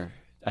when you're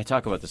I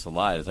talk about this a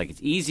lot. It's like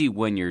it's easy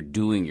when you're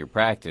doing your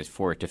practice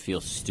for it to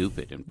feel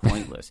stupid and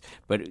pointless.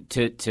 But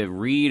to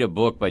read a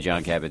book by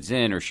John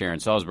Kabat-Zinn or Sharon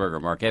Salzberg or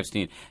Mark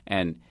Epstein,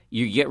 and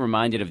you get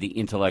reminded of the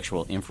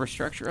intellectual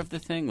infrastructure of the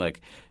thing,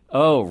 like,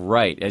 oh,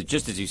 right,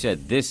 just as you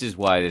said, this is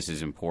why this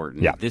is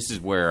important. Yeah. This is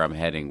where I'm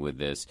heading with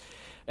this.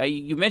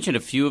 You mentioned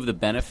a few of the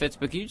benefits,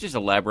 but can you just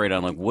elaborate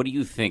on, like, what do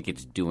you think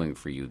it's doing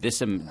for you?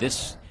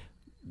 This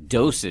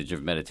dosage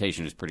of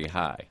meditation is pretty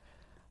high.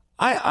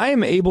 I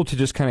am able to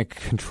just kind of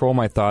control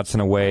my thoughts in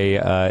a way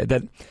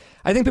that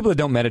I think people that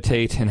don't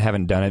meditate and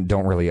haven't done it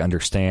don't really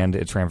understand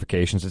its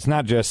ramifications. It's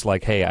not just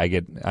like, hey,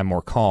 I'm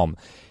more calm.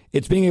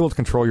 It's being able to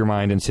control your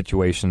mind in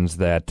situations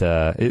that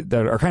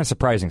are kind of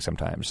surprising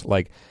sometimes.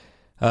 Like,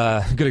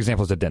 a good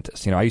example is a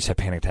dentist. I used to have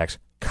panic attacks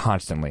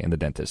constantly in the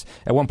dentist.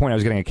 At one point, I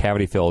was getting a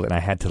cavity filled, and I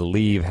had to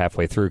leave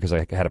halfway through because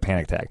I had a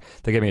panic attack.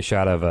 They gave me a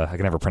shot of, I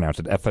can never pronounce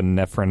it,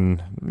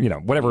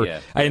 epinephrine, whatever. Yeah.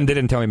 They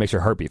didn't tell me it makes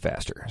your heart beat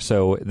faster.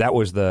 So that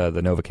was the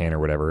Novocaine or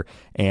whatever,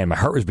 and my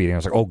heart was beating. I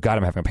was like, oh, God,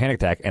 I'm having a panic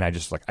attack, and I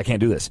just, I can't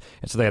do this.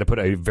 And so they had to put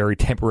a very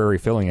temporary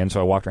filling in,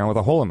 so I walked around with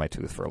a hole in my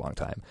tooth for a long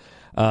time.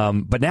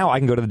 But now I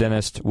can go to the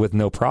dentist with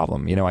no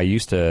problem. I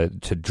used to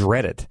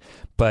dread it.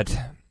 But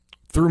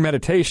through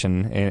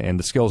meditation and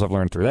the skills I've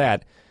learned through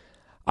that,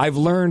 I've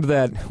learned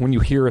that when you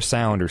hear a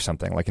sound or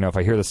something, like, if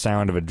I hear the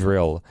sound of a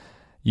drill,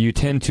 you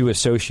tend to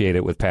associate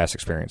it with past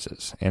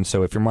experiences. And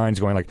so if your mind's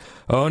going like,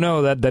 oh,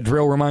 no, that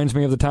drill reminds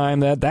me of the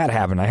time that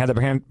happened. I had the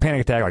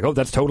panic attack. Like, oh,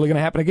 that's totally going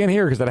to happen again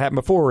here because that happened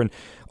before. And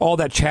all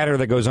that chatter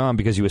that goes on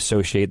because you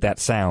associate that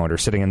sound or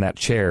sitting in that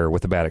chair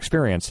with a bad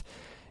experience.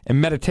 And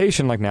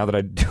meditation, like now that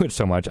I do it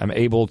so much, I'm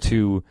able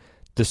to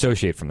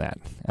dissociate from that.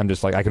 I'm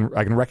just like, I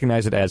can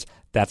recognize it as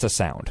that's a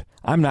sound.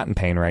 I'm not in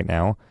pain right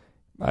now.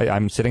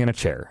 I'm sitting in a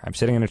chair.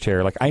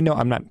 Like, I know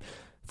I'm not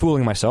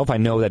fooling myself. I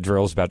know that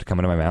drill's about to come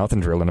into my mouth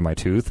and drill into my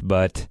tooth,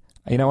 but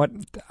you know what?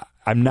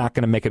 I'm not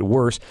going to make it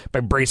worse by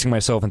bracing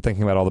myself and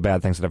thinking about all the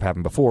bad things that have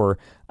happened before.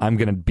 I'm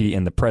going to be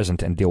in the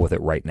present and deal with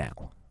it right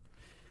now.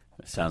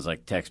 Sounds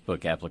like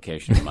textbook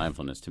application of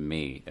mindfulness to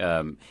me.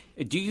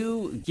 Do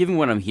you, given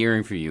what I'm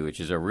hearing from you, which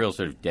is a real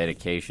sort of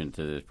dedication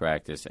to this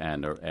practice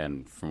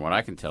and from what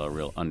I can tell, a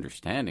real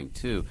understanding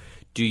too,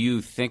 do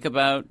you think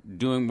about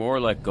doing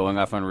more, like going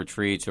off on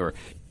retreats, or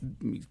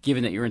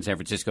given that you're in San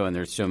Francisco and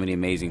there's so many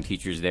amazing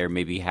teachers there,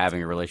 maybe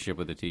having a relationship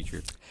with a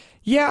teacher?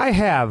 Yeah, I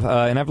have,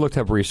 and I've looked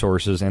up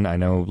resources, and I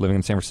know living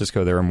in San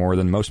Francisco, there are more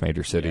than most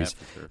major cities.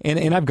 Yeah, for sure.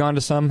 And I've gone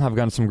to some. I've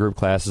gone to some group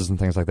classes and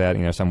things like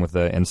that, some with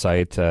the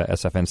Insight,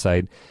 SF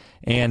Insight.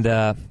 And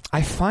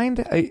I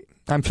find,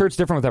 I'm sure it's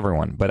different with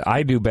everyone, but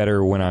I do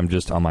better when I'm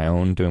just on my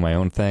own, doing my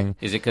own thing.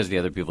 Is it because the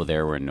other people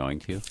there were annoying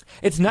to you?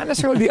 It's not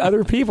necessarily the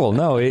other people.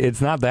 No,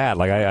 it's not that.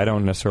 Like, I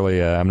don't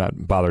necessarily, I'm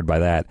not bothered by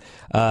that.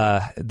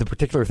 The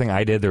particular thing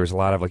I did, there was a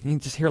lot of, you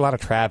just hear a lot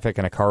of traffic,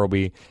 and a car will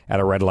be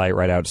at a red light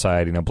right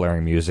outside,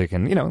 blaring music.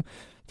 And,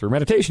 through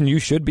meditation, you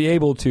should be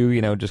able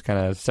to, just kind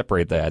of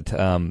separate that.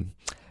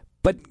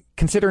 But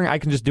considering I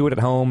can just do it at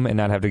home and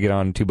not have to get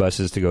on 2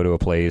 buses to go to a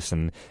place,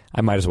 and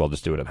I might as well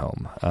just do it at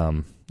home.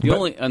 I'm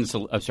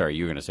sorry,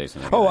 you were going to say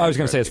something. Oh, I was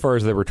going to say, as far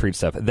as the retreat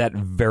stuff, that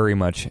very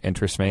much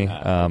interests me.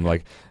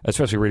 Okay.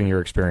 Especially reading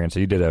your experience. So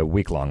you did a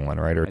week-long one,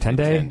 right? Or 10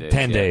 day?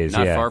 10 days,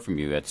 Not far from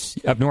you. That's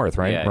up north,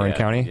 right? Marin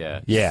County?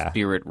 Yeah.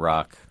 Spirit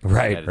Rock.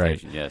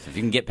 Right. Yes, if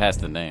you can get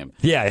past the name.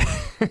 Yeah.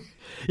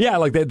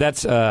 Yeah,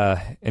 that's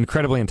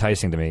incredibly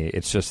enticing to me.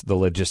 It's just the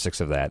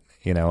logistics of that.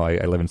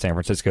 I live in San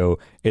Francisco.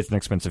 It's an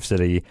expensive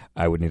city.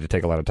 I would need to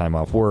take a lot of time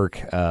off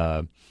work.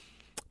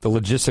 The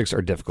logistics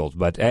are difficult,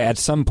 but at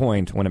some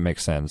point when it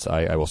makes sense,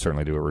 I will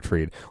certainly do a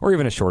retreat, or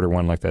even a shorter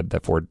one like that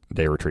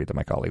 4-day retreat that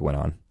my colleague went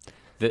on.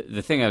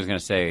 The thing I was going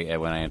to say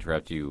when I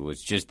interrupt you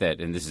was just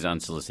that, and this is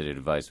unsolicited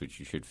advice, which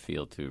you should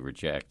feel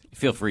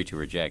free to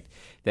reject,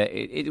 that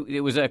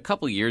it was a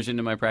couple years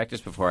into my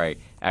practice before I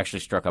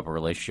actually struck up a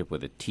relationship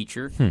with a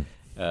teacher,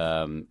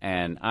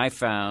 and I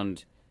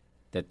found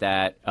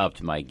that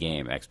upped my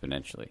game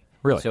exponentially.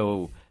 Really?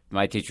 So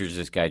my teacher is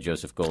this guy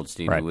Joseph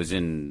Goldstein, right, who was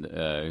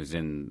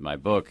in my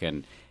book,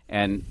 and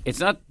it's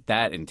not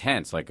that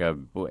intense. Like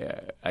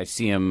I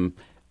see him,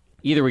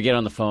 either we get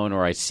on the phone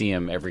or I see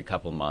him every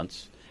couple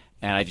months.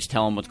 And I just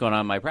tell him what's going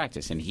on in my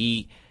practice, and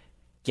he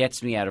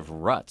gets me out of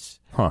ruts,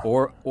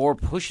 or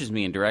pushes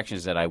me in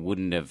directions that I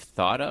wouldn't have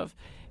thought of.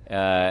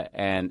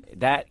 And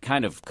that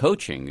kind of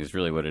coaching is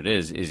really what it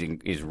is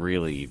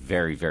really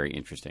very, very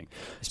interesting.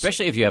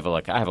 Especially if you have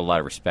I have a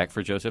lot of respect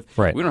for Joseph.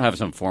 Right. We don't have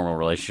some formal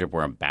relationship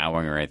where I'm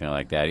bowing or anything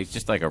like that. He's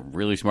just like a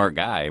really smart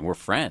guy, and we're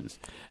friends.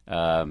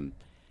 And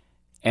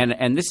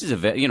this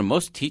is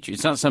most teachers.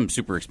 It's not some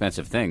super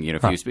expensive thing.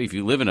 If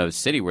you live in a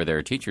city where there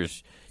are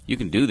teachers, you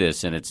can do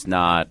this, and it's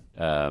not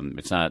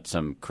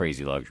some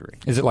crazy luxury.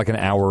 Is it like an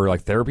hour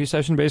therapy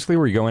session, basically,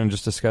 where you go in and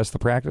just discuss the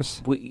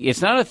practice?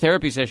 It's not a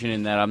therapy session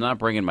in that I'm not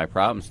bringing my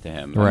problems to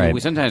him. Right.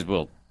 We sometimes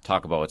will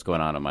talk about what's going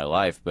on in my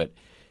life, but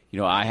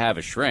I have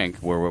a shrink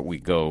where we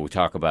go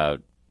talk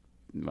about.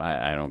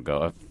 I don't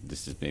go.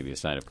 This is maybe a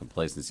sign of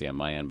complacency on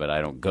my end, but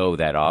I don't go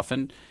that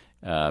often.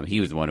 He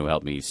was the one who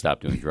helped me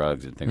stop doing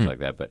drugs and things like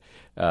that. But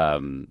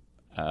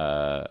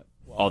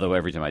although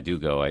every time I do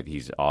go,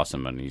 he's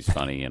awesome and he's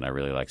funny and I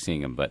really like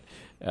seeing him. But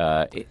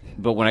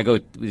when I go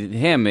with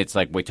him, it's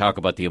like we talk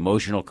about the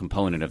emotional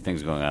component of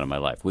things going on in my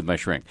life. With my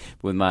shrink,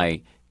 with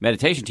my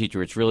meditation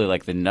teacher, it's really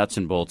like the nuts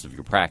and bolts of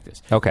your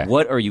practice. Okay.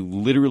 What are you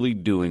literally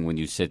doing when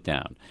you sit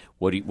down?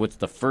 What's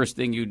the first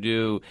thing you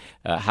do?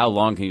 How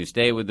long can you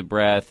stay with the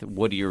breath?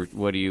 What do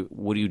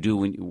you do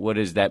what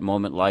is that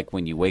moment like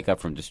when you wake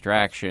up from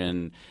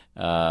distraction?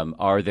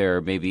 Are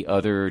there maybe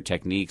other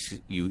techniques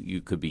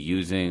you could be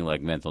using,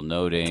 like mental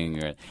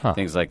noting or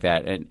things like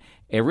that? And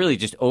it really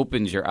just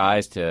opens your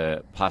eyes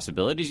to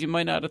possibilities you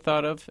might not have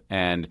thought of.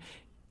 And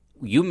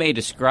you may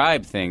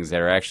describe things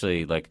that are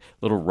actually like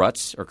little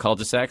ruts or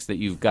cul-de-sacs that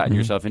you've gotten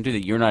yourself into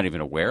that you're not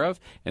even aware of,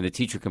 and the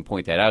teacher can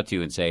point that out to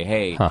you and say,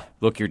 hey,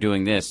 look, you're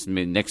doing this. I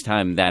mean, next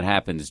time that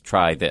happens,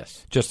 try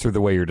this. Just through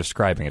the way you're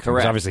describing it.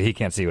 Correct. Because obviously he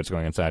can't see what's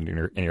going inside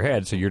in your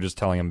head, so you're just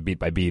telling him beat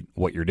by beat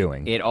what you're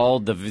doing.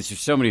 There's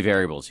so many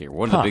variables here.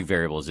 One of the big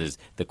variables is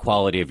the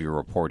quality of your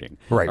reporting.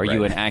 Right, Are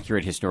you an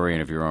accurate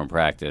historian of your own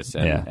practice?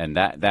 And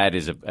that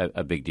is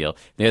a big deal.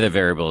 The other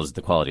variable is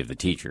the quality of the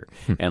teacher.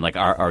 And like,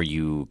 are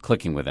you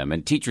clicking with them?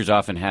 And teachers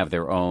often have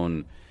their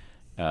own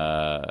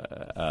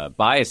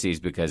biases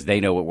because they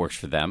know what works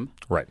for them.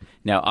 Right.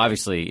 Now,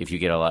 obviously, if you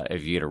get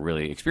a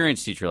really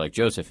experienced teacher like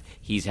Joseph,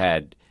 he's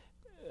had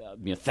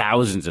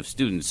thousands of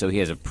students, so he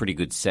has a pretty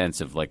good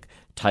sense of like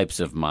types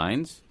of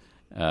minds.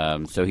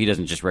 So he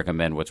doesn't just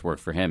recommend what's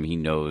worked for him. He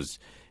knows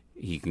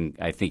he can.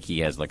 I think he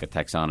has like a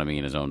taxonomy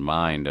in his own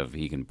mind of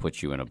he can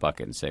put you in a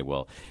bucket and say,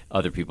 well,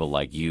 other people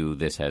like you,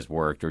 this has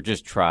worked, or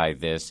just try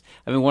this.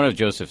 I mean, one of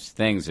Joseph's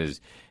things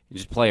is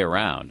just play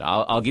around.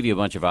 I'll give you a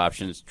bunch of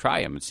options.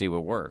 Try them and see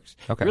what works.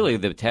 Okay. Really,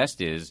 the test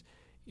is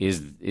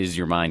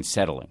your mind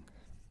settling?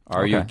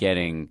 Are you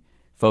getting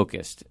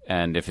focused?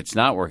 And if it's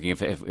not working,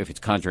 if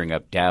it's conjuring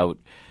up doubt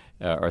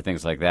or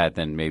things like that,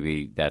 then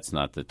maybe that's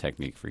not the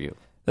technique for you.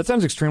 That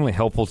sounds extremely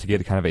helpful to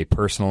get kind of a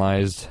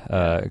personalized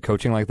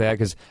coaching like that,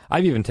 because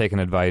I've even taken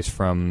advice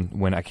from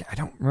when I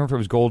don't remember if it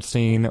was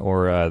Goldstein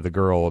or the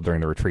girl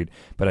during the retreat,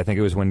 but I think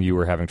it was when you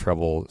were having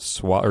trouble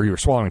or you were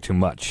swallowing too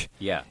much.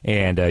 Yeah.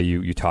 And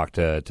you talked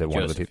to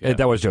one of the teachers. Yeah.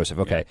 That was Joseph,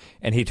 okay. Yeah.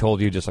 And he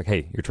told you just like,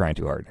 hey, you're trying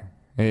too hard.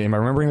 Am I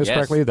remembering this Yes.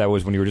 correctly? That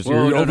was when you were just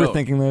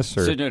overthinking this?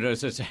 Or? So, no.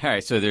 So, all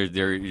right. So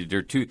there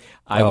are two.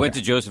 I went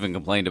to Joseph and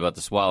complained about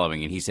the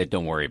swallowing, and he said,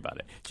 "Don't worry about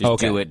it. Just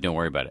do it. Don't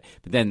worry about it."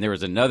 But then there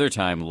was another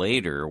time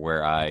later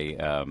where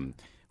I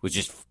was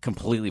just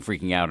completely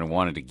freaking out and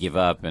wanted to give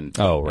up, and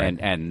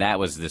and that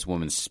was this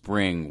woman,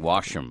 Spring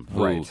Washam,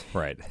 who,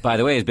 right. by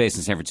the way, is based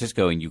in San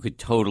Francisco, and you could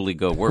totally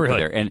go work with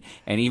her. And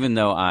even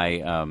though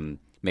I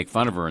make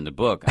fun of her in the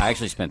book, I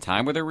actually spent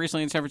time with her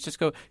recently in San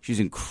Francisco. She's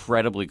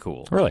incredibly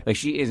cool. Really? Like,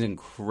 she is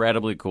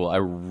incredibly cool. I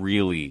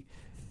really,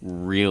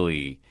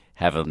 really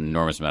have an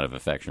enormous amount of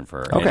affection for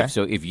her. Okay.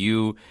 So if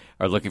you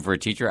are looking for a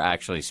teacher,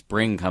 actually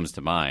Spring comes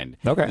to mind.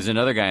 Okay. There's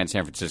another guy in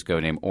San Francisco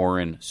named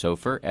Oren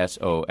Sofer,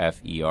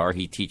 Sofer.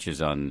 He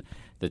teaches on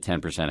the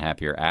 10%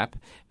 Happier app,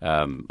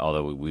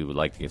 although we would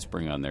like to get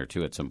Spring on there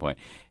too at some point.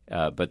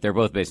 But they're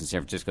both based in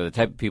San Francisco. The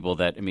type of people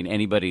that, I mean,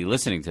 anybody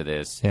listening to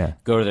this,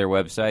 go to their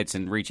websites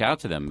and reach out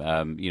to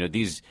them.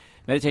 These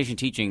meditation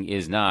teaching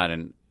is not,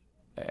 and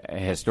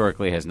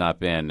historically has not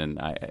been,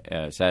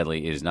 and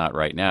sadly is not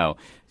right now,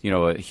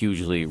 a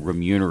hugely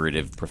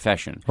remunerative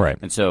profession. Right.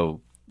 And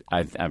so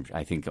I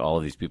think all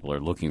of these people are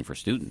looking for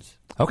students.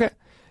 Okay.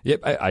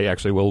 Yep, I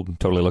actually will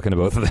totally look into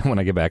both of them when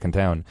I get back in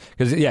town.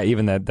 Because,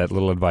 even that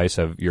little advice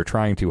of you're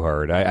trying too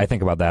hard, I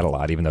think about that a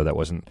lot, even though that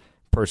wasn't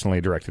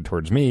personally directed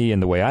towards me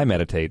and the way I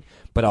meditate,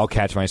 but I'll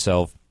catch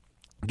myself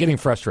getting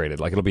frustrated.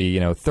 Like, it'll be,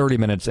 30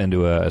 minutes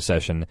into a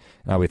session,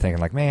 and I'll be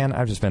thinking, like, man,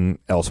 I've just been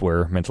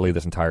elsewhere mentally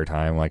this entire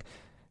time. Like,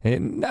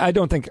 I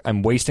don't think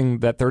I'm wasting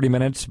that 30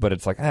 minutes, but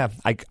it's like,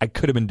 I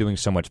could have been doing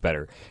so much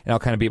better. And I'll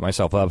kind of beat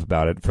myself up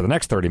about it for the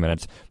next 30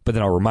 minutes, but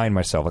then I'll remind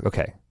myself, like,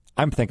 okay,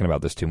 I'm thinking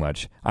about this too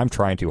much. I'm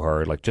trying too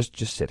hard. Like, just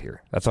sit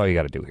here. That's all you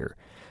got to do here.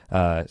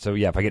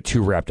 If I get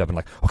too wrapped up in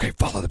like, okay,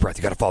 follow the breath.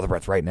 You got to follow the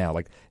breath right now.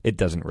 Like, it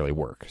doesn't really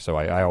work. So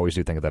I always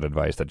do think of that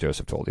advice that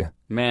Joseph told you.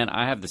 Man,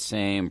 I have the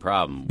same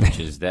problem, which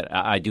is that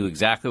I do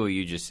exactly what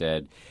you just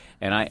said.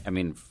 And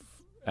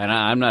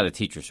I'm not a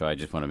teacher, so I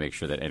just want to make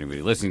sure that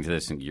anybody listening to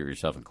this, and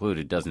yourself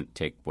included, doesn't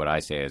take what I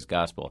say as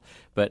gospel.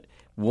 But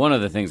one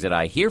of the things that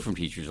I hear from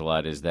teachers a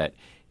lot is that,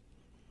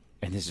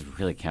 and this is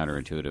really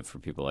counterintuitive for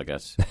people like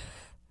us,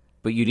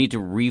 but you need to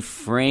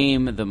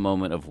reframe the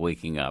moment of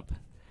waking up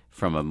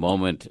from a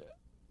moment.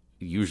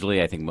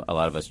 Usually I think a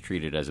lot of us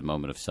treat it as a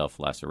moment of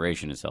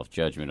self-laceration and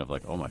self-judgment of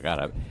like, oh my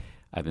God,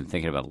 I've been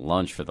thinking about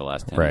lunch for the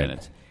last 10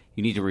 minutes.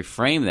 You need to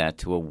reframe that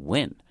to a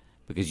win,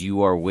 because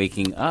you are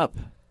waking up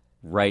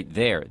right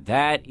there.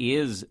 That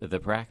is the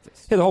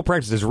practice. Yeah, the whole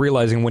practice is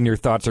realizing when your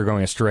thoughts are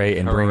going astray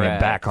and bringing it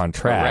back on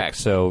track. Correct.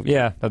 So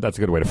that's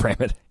a good way to frame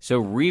it.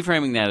 So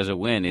reframing that as a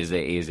win is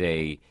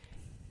a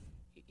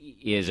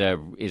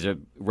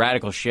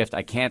radical shift.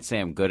 I can't say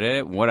I'm good at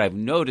it. What I've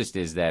noticed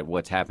is that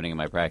what's happening in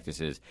my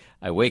practice is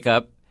I wake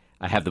up,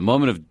 I have the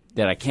moment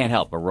that I can't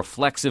help, a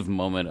reflexive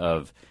moment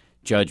of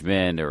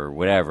judgment or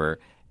whatever,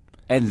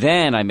 And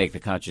then I make the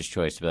conscious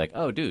choice to be like,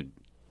 oh, dude,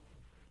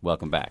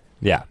 welcome back.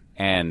 Yeah.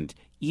 And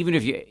even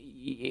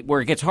if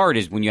where it gets hard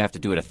is when you have to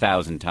do it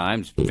 1,000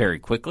 times very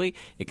quickly.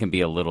 It can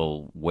be a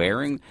little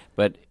wearing,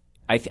 but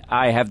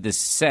I have this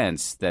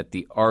sense that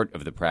the art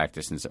of the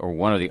practice, or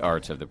one of the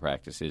arts of the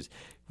practice, is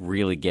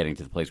really getting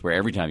to the place where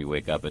every time you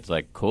wake up, it's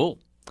like, cool.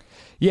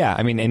 Yeah,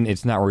 I mean, and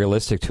it's not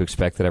realistic to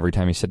expect that every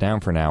time you sit down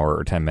for an hour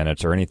or 10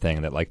 minutes or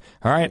anything that, like,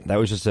 all right, that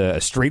was just a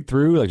straight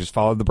through, like, just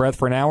follow the breath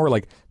for an hour.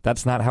 Like,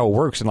 that's not how it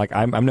works. And, like,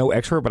 I'm no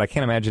expert, but I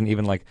can't imagine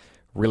even, like,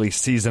 really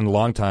seasoned,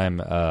 long-time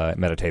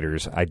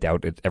meditators. I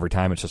doubt it every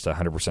time it's just a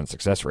 100%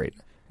 success rate.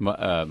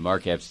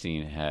 Mark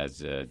Epstein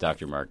has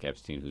Dr. Mark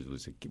Epstein, who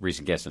was a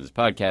recent guest on this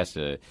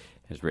podcast,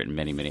 has written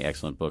many, many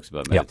excellent books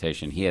about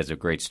meditation. Yep. He has a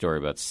great story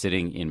about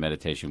sitting in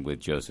meditation with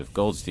Joseph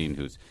Goldstein,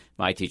 who's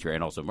my teacher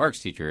and also Mark's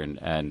teacher,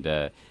 and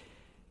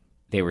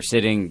they were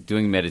sitting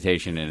doing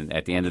meditation, and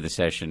at the end of the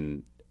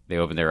session, they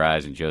opened their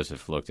eyes, and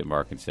Joseph looked at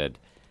Mark and said,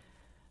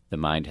 "The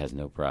mind has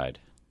no pride."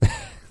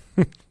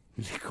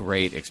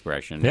 Great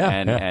expression.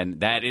 And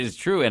that is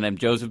true. And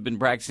Joseph been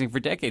practicing for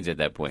decades at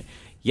that point.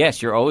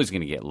 Yes, you're always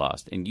going to get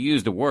lost. And you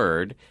used a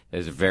word that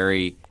is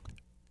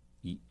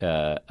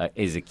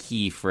is a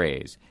key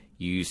phrase.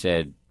 You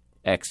said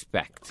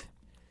expect.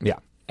 Yeah.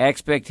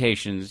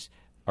 Expectations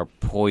are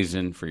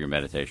poison for your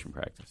meditation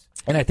practice.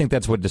 And I think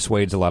that's what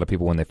dissuades a lot of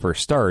people when they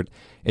first start,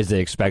 is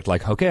they expect,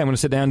 like, okay, I'm going to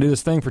sit down and do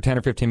this thing for 10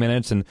 or 15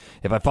 minutes, and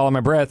if I follow my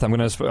breath,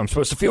 I'm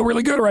supposed to feel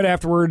really good right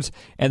afterwards,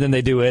 and then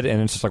they do it,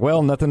 and it's just like,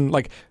 well, nothing,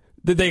 like,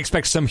 they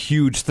expect some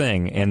huge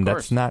thing, and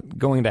that's not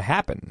going to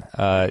happen.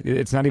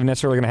 It's not even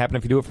necessarily going to happen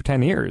if you do it for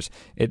 10 years.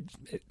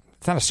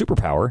 It's not a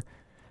superpower.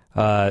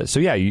 So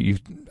yeah,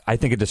 I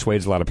think it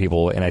dissuades a lot of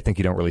people, and I think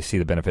you don't really see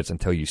the benefits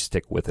until you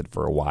stick with it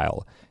for a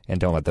while, and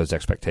don't let those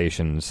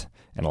expectations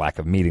and lack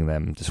of meeting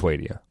them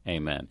dissuade you.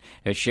 Amen.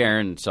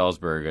 Sharon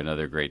Salzberg,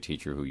 another great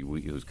teacher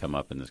who's come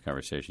up in this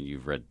conversation,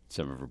 you've read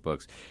some of her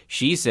books.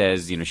 She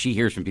says, she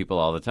hears from people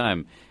all the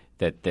time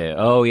that,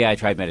 I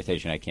tried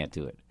meditation, I can't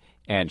do it.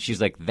 And she's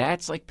like,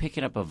 that's like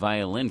picking up a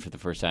violin for the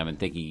first time and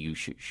thinking you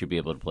should be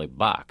able to play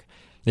Bach.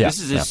 Yeah,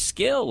 this is a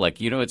skill. Like,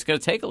 it's going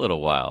to take a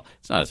little while.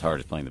 It's not as hard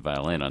as playing the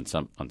violin on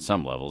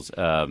some levels.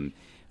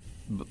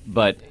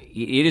 But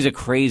it is a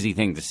crazy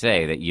thing to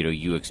say that,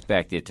 you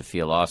expect it to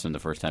feel awesome the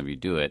first time you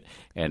do it.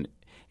 And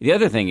the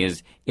other thing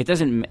is,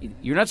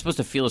 you're not supposed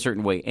to feel a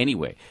certain way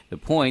anyway. The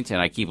point,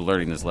 and I keep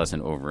learning this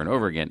lesson over and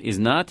over again, is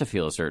not to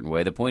feel a certain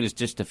way. The point is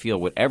just to feel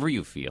whatever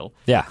you feel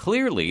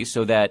clearly,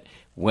 so that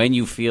when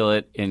you feel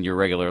it in your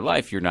regular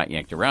life, you're not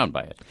yanked around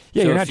by it.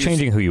 Yeah, so you're not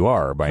changing who you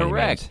are by any means.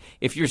 Correct.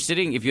 If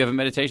you have a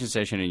meditation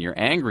session and you're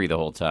angry the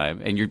whole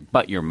time,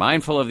 but you're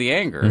mindful of the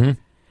anger,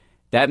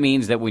 that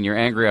means that when you're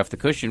angry off the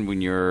cushion, when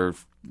your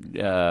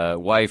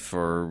wife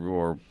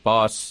or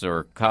boss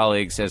or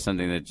colleague says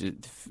something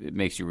that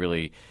makes you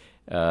really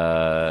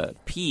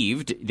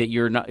peeved, that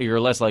you're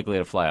less likely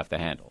to fly off the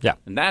handle. Yeah.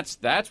 And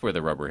that's where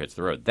the rubber hits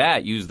the road.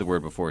 That, use the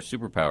word before,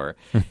 superpower.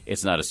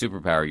 It's not a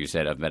superpower, you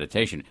said, of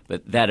meditation,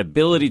 but that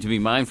ability to be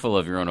mindful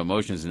of your own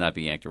emotions and not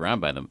be yanked around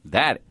by them,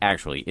 that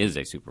actually is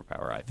a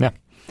superpower, I think. Yeah.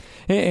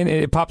 And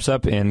it pops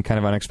up in kind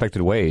of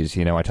unexpected ways.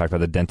 I talked about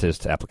the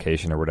dentist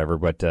application or whatever,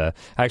 but I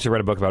actually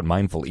read a book about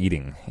mindful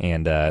eating,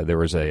 and there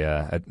was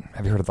have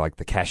you heard of, like,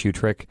 the cashew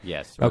trick?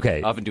 Yes.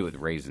 Okay. I often do it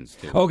with raisins,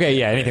 too. Okay,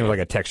 yeah, anything with, like,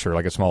 a texture,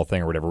 like a small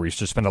thing or whatever, where you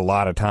just spend a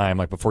lot of time,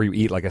 like, before you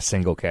eat, like, a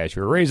single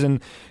cashew or raisin.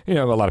 A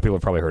lot of people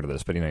have probably heard of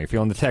this, but, you're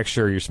feeling the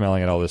texture, you're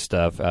smelling it, all this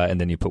stuff, and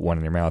then you put one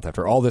in your mouth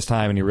after all this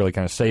time, and you really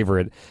kind of savor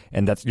it,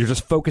 and you're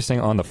just focusing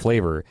on the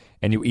flavor,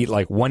 and you eat,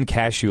 like, one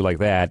cashew like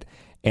that,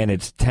 and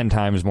it's 10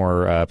 times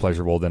more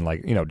pleasurable than,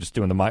 like, just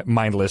doing the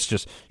mindless,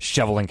 just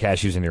shoveling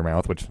cashews in your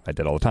mouth, which I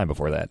did all the time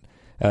before that.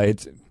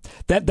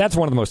 That's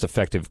one of the most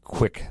effective,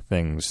 quick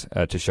things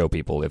to show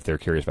people if they're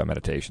curious about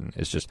meditation.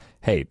 Is just,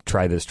 hey,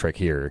 try this trick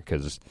here,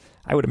 because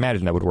I would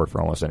imagine that would work for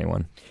almost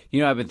anyone.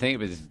 I've been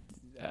thinking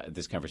about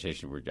this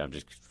conversation where I'm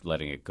just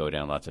letting it go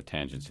down lots of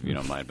tangents, if you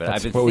don't mind. But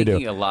I've been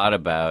thinking a lot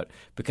about,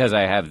 because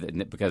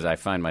I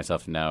find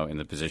myself now in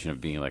the position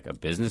of being like a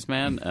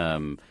businessman.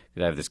 Because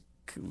I have this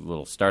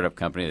little startup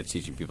company that's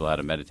teaching people how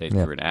to meditate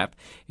through an app.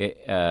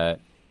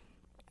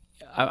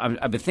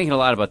 I've been thinking a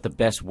lot about the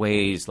best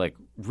ways, like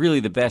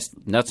really the best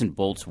nuts and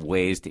bolts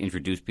ways to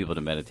introduce people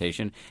to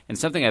meditation. And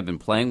something I've been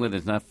playing with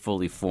is not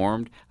fully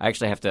formed. I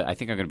think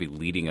I'm going to be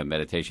leading a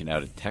meditation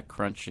out at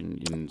TechCrunch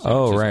in San Francisco.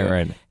 Oh,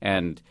 right.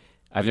 And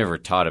I've never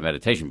taught a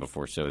meditation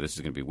before, so this is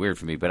going to be weird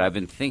for me. But I've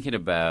been thinking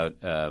about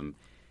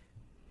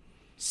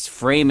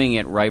framing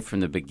it right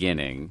from the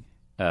beginning.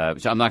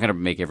 So I'm not going to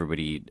make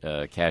everybody eat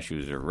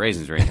cashews or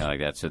raisins or anything like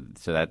that. So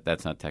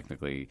that's not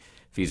technically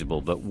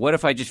feasible. But what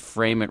if I just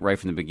frame it right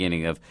from the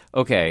beginning of,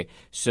 okay,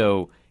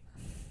 so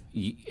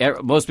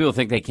most people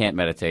think they can't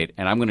meditate,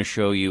 and I'm going to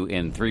show you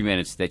in 3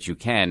 minutes that you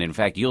can. In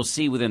fact, you'll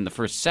see within the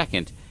first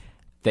second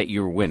that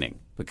you're winning.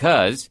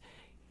 Because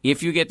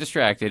if you get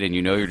distracted and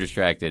you know you're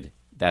distracted,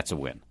 that's a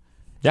win.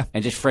 Yeah.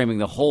 And just framing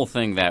the whole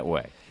thing that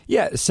way.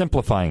 Yeah,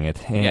 simplifying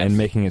it and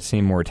making it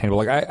seem more attainable.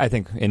 Like I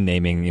think in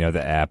naming,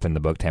 the app in the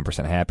book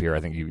 10% Happier, I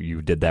think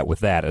you did that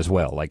with that as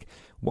well. Like,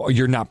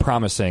 you're not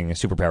promising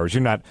superpowers.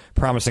 You're not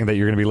promising that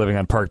you're going to be living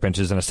on park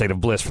benches in a state of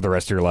bliss for the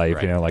rest of your life.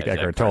 Right. Like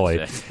Ryckert Tolle.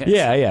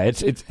 Yeah.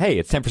 It's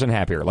 10%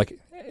 happier. Like,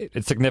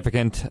 it's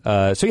significant.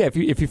 So yeah,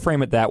 if you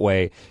frame it that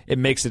way, it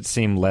makes it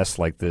seem less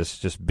like this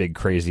just big,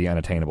 crazy,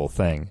 unattainable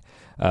thing.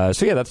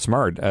 So yeah, that's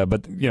smart.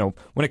 But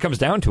when it comes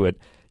down to it,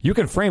 you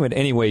can frame it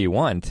any way you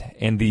want,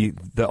 and the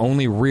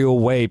only real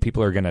way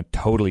people are going to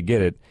totally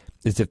get it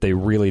is if they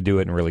really do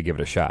it and really give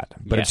it a shot.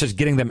 But it's just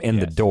getting them in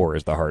the door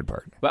is the hard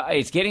part. But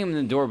it's getting them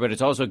in the door, but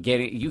it's also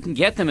you can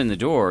get them in the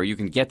door, you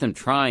can get them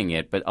trying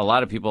it, but a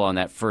lot of people on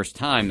that first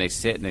time, they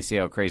sit and they see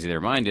how crazy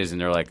their mind is,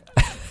 and they're like,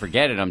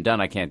 forget it, I'm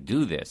done, I can't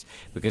do this,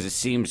 because it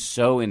seems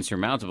so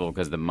insurmountable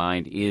because the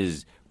mind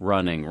is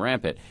running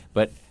rampant.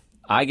 But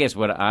I guess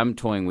what I'm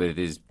toying with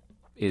is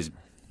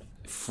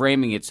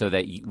framing it so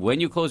that when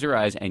you close your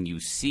eyes and you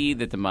see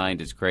that the mind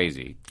is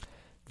crazy,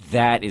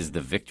 that is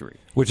the victory.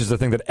 Which is the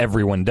thing that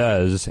everyone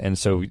does, and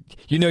so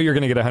you're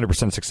going to get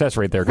 100% success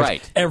rate there.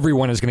 Right.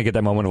 Everyone is going to get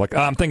that moment of like,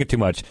 I'm thinking too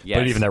much,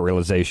 but even that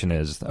realization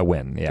is a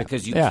win. Yeah.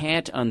 Because you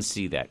can't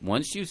unsee that.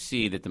 Once you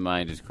see that the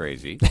mind is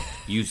crazy,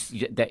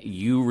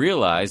 you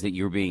realize that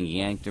you're being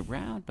yanked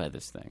around by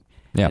this thing.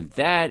 Yeah. And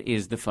that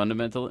is the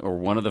fundamental, or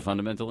one of the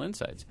fundamental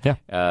insights. Yeah.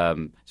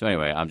 So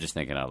anyway, I'm just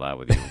thinking out loud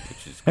with you,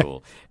 which is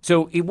cool.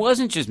 So it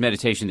wasn't just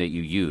meditation that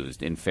you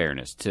used, in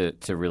fairness, to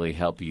really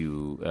help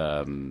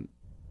you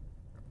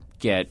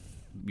get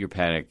your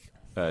panic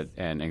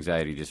and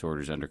anxiety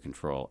disorders under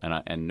control.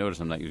 And notice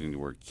I'm not using the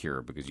word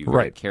cure, because you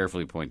very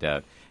carefully point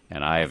out,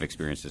 and I have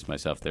experienced this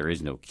myself, there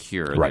is no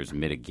cure. Right. There's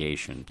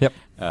mitigation. Yep.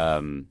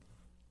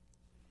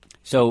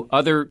 So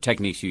other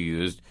techniques you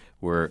used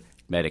were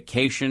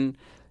medication,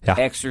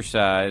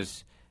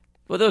 exercise.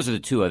 Well, those are the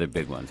two other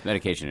big ones,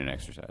 medication and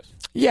exercise.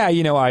 Yeah,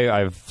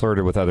 I've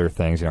flirted with other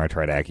things. I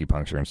tried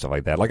acupuncture and stuff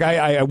like that. Like,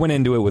 I went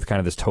into it with kind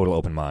of this total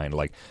open mind.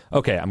 Like,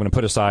 okay, I'm going to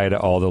put aside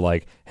all the,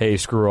 like, hey,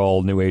 screw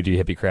all new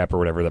agey hippie crap or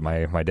whatever that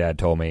my dad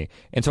told me.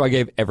 And so I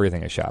gave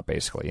everything a shot,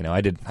 basically. I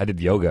did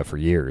yoga for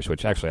years,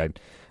 which actually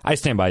I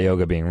stand by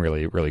yoga being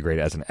really, really great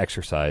as an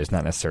exercise,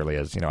 not necessarily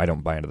as, I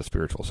don't buy into the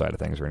spiritual side of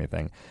things or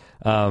anything.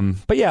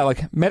 But yeah,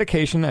 like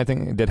medication, I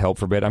think did help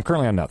for a bit. I'm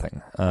currently on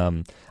nothing.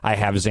 I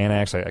have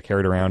Xanax. I carry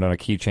it around on a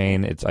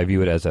keychain. I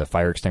view it as a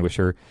fire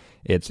extinguisher.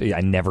 I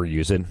never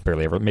use it,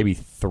 barely ever. Maybe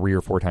 3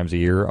 or 4 times a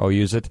year I'll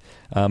use it.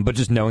 But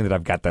just knowing that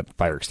I've got that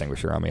fire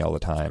extinguisher on me all the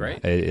time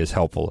is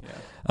helpful.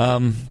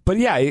 Yeah. But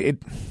yeah,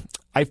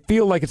 I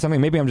feel like it's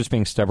something, maybe I'm just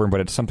being stubborn, but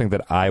it's something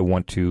that I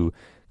want to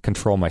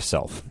control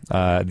myself.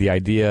 The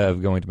idea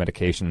of going to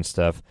medication and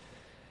stuff,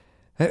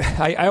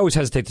 I always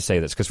hesitate to say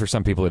this because for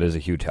some people it is a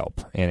huge help,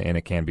 and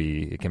it can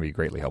be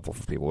greatly helpful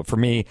for people. But for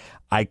me,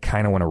 I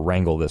kind of want to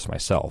wrangle this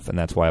myself, and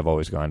that's why I've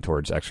always gone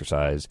towards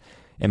exercise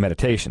and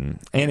meditation.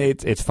 And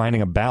it's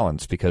finding a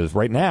balance, because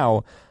right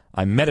now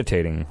I'm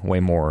meditating way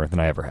more than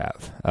I ever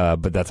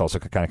have. But that's also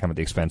kind of come at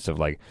the expense of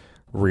like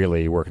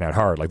really working out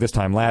hard. Like this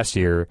time last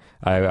year,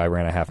 I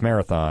ran a half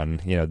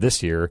marathon.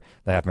 This year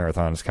the half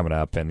marathon is coming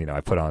up, and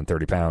I put on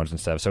 30 pounds and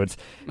stuff. So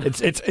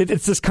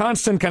it's this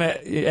constant kind of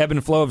ebb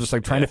and flow of just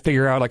like trying to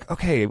figure out like,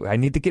 okay, I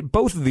need to get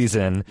both of these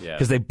in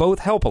because they both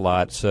help a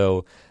lot.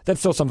 So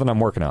that's still something I'm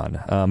working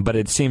on. But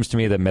it seems to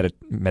me that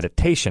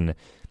meditation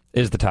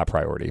is the top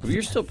priority. Well,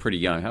 you're still pretty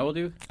young. How old are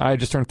you? I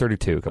just turned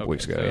 32 a couple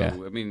weeks ago. So, yeah.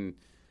 I mean,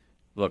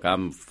 look,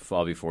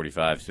 I'll be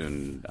 45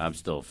 soon. I'm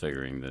still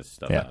figuring this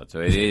stuff out.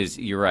 So it is.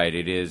 You're right.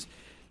 It is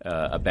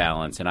a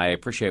balance, and I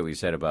appreciate what you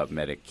said about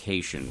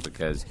medication,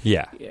 because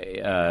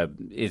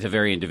it's a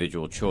very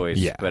individual choice.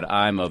 Yeah. But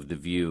I'm of the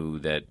view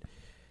that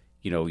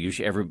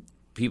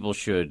people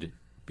should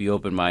be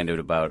open-minded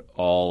about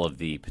all of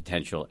the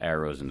potential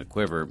arrows in the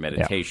quiver.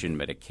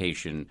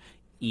 Medication,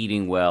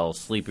 eating well,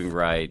 sleeping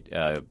right,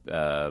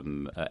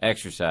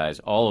 exercise,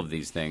 all of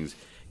these things.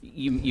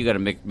 You got to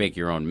make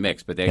your own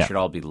mix, but they should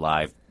all be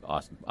live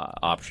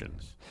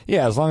options.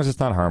 Yeah, as long as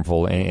it's not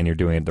harmful and you're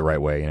doing it the right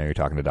way. You're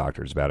talking to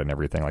doctors about it and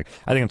everything. Like,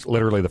 I think it's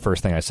literally the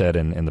first thing I said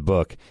in the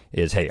book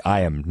is, hey,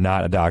 I am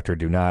not a doctor.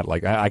 Do not,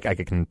 like, I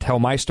can tell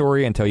my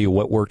story and tell you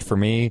what worked for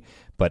me,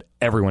 but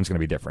everyone's going to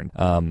be different.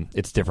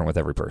 It's different with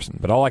every person.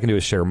 But all I can do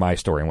is share my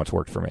story and what's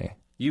worked for me.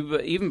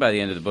 Even by the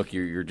end of the book,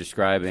 you're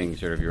describing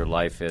sort of your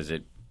life as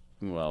it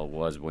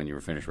was when you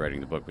were finished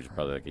writing the book, which is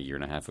probably like a year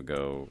and a half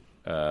ago.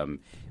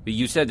 But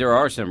you said there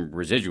are some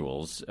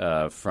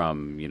residuals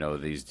from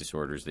these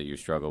disorders that you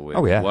struggle with.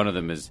 Oh, yeah. One of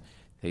them is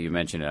that you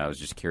mentioned, and I was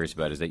just curious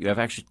about, is that you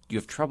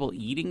have trouble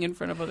eating in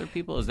front of other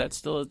people. Is that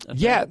still a thing?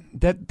 Yeah,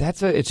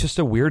 it's just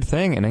a weird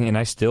thing, and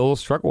I still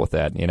struggle with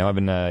that. I've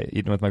been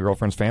eating with my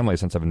girlfriend's family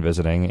since I've been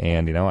visiting,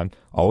 and I'm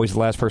always the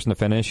last person to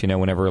finish.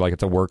 Whenever like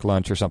it's a work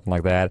lunch or something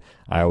like that,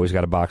 I always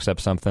got to box up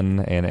something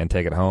and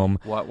take it home.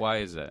 Why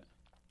is that?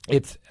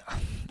 It's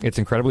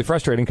incredibly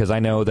frustrating because I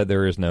know that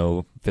there is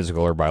no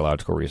physical or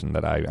biological reason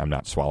that I'm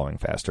not swallowing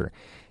faster.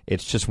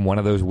 it's just one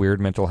of those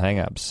weird mental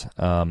hangups.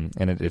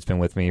 And it's been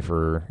with me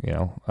for,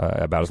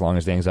 about as long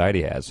as the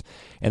anxiety has.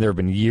 And there have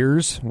been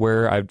years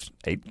where I've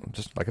ate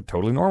just like a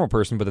totally normal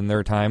person, but then there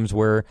are times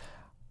where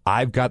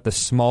I've got the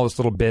smallest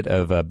little bit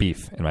of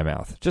beef in my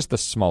mouth, just the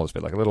smallest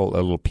bit, like a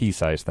little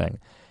pea-sized thing.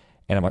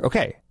 And I'm like,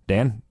 okay,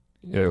 Dan,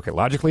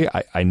 logically,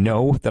 I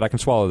know that I can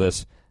swallow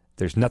this.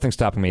 There's nothing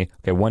stopping me.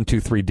 Okay, 1, 2,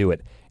 3, do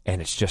it.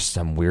 And it's just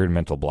some weird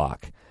mental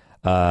block.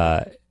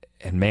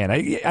 And man,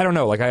 I don't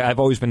know. Like I've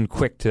always been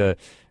quick to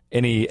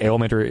any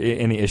ailment or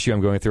any issue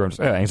I'm going through. I'm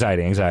just,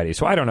 anxiety.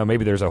 So I don't know.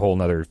 Maybe there's a whole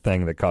other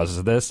thing that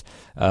causes this.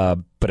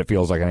 But it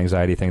feels like an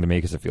anxiety thing to me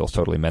because it feels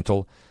totally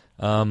mental.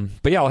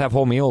 But yeah, I'll have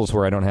whole meals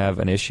where I don't have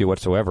an issue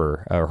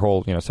whatsoever, or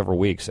whole, several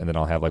weeks, and then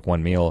I'll have like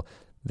one meal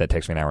that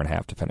takes me an hour and a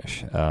half to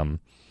finish.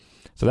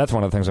 So that's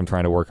one of the things I'm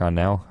trying to work on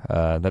now.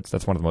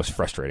 That's one of the most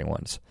frustrating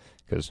ones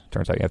because it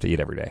turns out you have to eat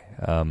every day.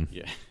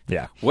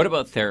 Yeah. What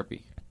about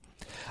therapy?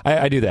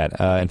 I do that.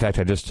 In fact,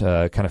 I just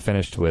kind of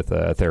finished with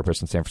a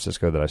therapist in San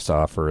Francisco that I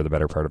saw for the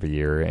better part of a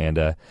year,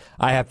 and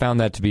I have found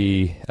that to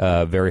be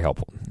very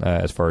helpful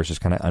as far as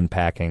just kind of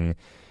unpacking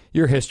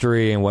your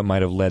history and what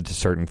might have led to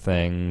certain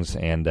things,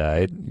 and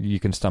you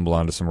can stumble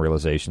onto some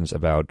realizations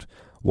about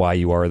why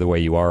you are the way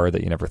you are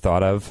that you never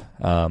thought of.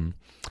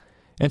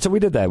 And so we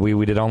did that.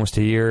 We did almost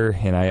a year,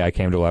 and I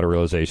came to a lot of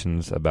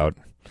realizations about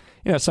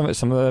some of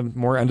the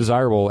more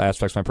undesirable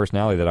aspects of my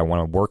personality that I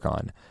want to work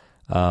on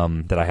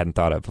that I hadn't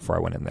thought of before I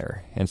went in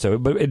there. And so,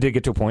 but it did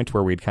get to a point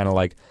where we'd kind of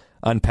like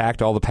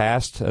unpacked all the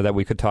past that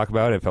we could talk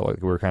about. It felt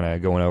like we were kind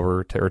of going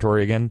over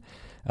territory again.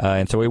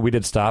 And so we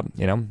did stop.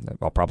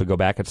 I'll probably go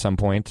back at some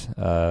point.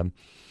 But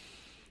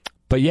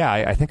yeah,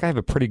 I think I have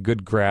a pretty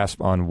good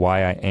grasp on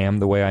why I am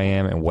the way I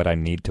am and what I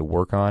need to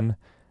work on.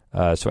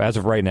 So as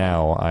of right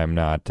now, I'm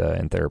not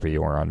in therapy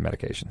or on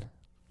medication.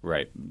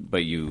 Right,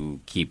 but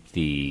you keep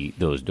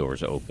those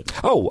doors open.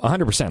 Oh,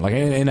 100%.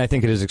 And I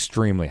think it is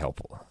extremely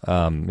helpful.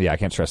 I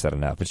can't stress that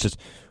enough. It's just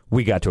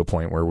we got to a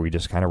point where we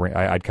just kind of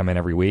I'd come in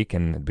every week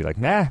and be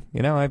like,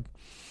 I'm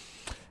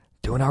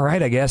doing all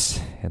right, I guess.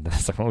 And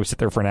it's like when we sit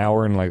there for an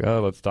hour and like,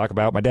 oh, let's talk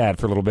about my dad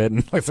for a little bit. And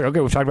it's like, okay,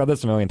 we've talked about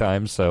this a million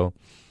times, so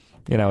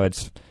we're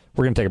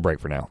going to take a break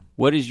for now.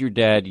 What is your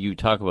dad? You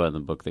talk about in the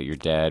book that your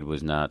dad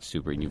was not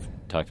super, and you've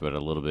talked about it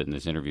a little bit in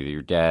this interview, that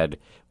your dad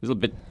was a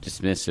little bit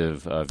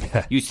dismissive of,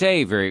 you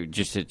say very,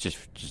 just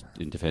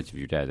in defense of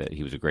your dad, that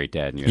he was a great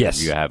dad, and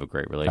you have a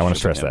great relationship. I want to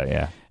stress that,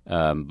 yeah.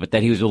 But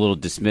that he was a little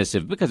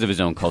dismissive because of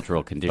his own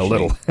cultural conditioning. A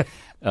little.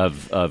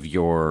 of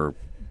your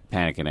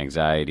panic and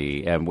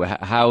anxiety. And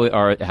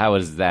how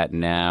is that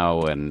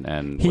now, and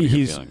what are your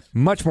he's feelings?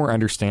 Much more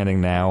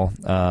understanding now.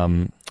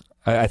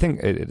 I think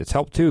it's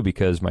helped, too,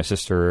 because my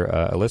sister,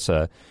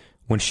 Alyssa,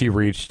 when she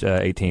reached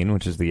 18,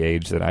 which is the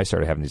age that I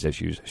started having these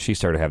issues, she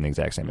started having the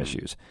exact same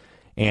issues.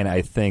 And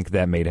I think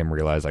that made him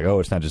realize, like, oh,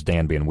 it's not just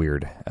Dan being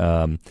weird.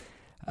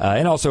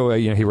 And also,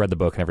 he read the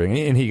book and everything,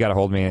 and he got a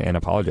hold of me and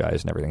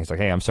apologized and everything. He's like,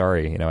 hey, I'm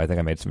sorry. I think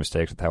I made some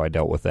mistakes with how I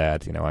dealt with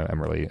that.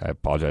 I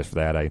apologize for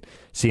that. I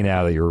see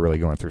now that you were really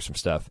going through some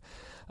stuff.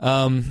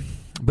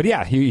 But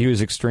yeah, he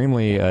was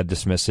extremely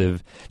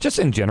dismissive. Just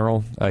in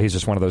general, he's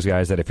just one of those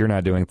guys that if you're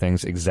not doing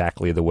things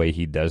exactly the way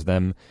he does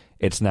them,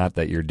 it's not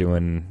that you're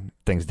doing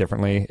things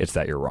differently, it's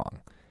that you're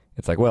wrong.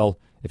 It's like, well,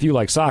 if you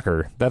like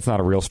soccer, that's not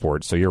a real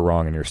sport, so you're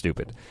wrong and you're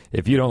stupid.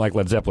 If you don't like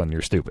Led Zeppelin,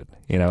 you're stupid.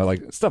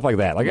 Like stuff like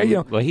that.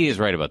 Well, he is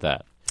right about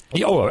that.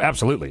 Oh,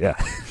 absolutely, yeah.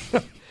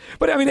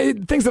 But I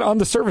mean, things that on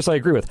the surface I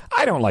agree with.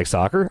 I don't like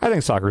soccer. I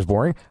think soccer's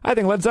boring. I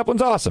think Led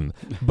Zeppelin's awesome.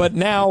 But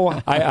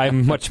now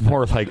I'm much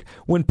more like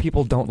when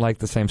people don't like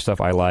the same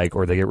stuff I like,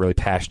 or they get really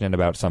passionate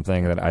about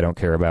something that I don't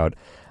care about.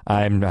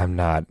 I'm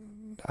not.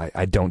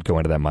 I don't go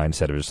into that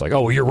mindset of just like,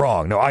 oh, you're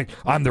wrong. No,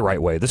 I'm the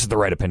right way. This is the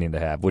right opinion to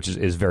have, which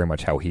is very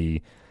much how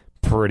he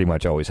pretty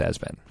much always has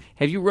been.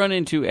 Have you run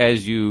into,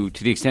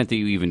 to the extent that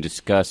you even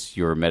discuss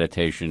your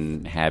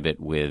meditation habit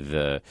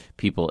with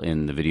people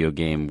in the video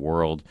game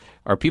world,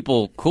 are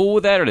people cool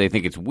with that, or do they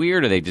think it's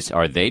weird, or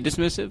are they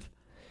dismissive?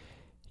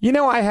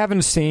 I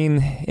haven't seen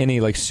any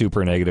like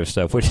super negative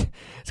stuff, which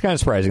is kind of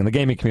surprising. In the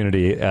gaming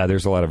community,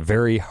 there's a lot of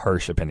very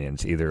harsh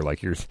opinions. Either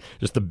like you're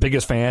just the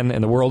biggest fan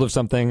in the world of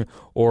something,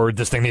 or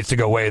this thing needs to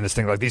go away, and this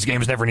thing, like, these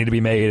games never need to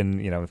be made,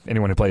 and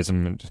anyone who plays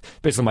them,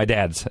 basically my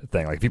dad's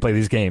thing, like, if you play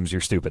these games,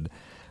 you're stupid.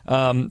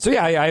 So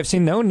yeah, I've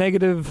seen no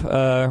negative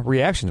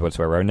reactions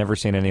whatsoever. I've never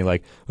seen any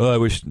like, oh, I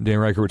wish Dan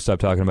Ryckert would stop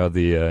talking about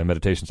the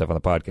meditation stuff on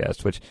the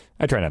podcast, which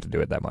I try not to do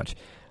it that much.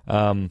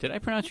 Did I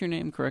pronounce your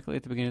name correctly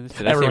at the beginning of this?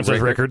 Everyone says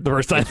Ryckert the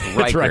first time.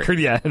 It's Ryckert,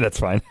 yeah, that's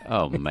fine.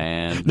 Oh,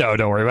 man. No,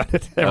 don't worry about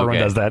it. Everyone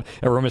does that.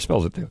 Everyone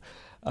misspells it, too.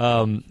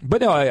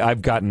 But no,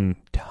 I've gotten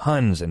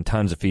tons and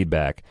tons of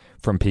feedback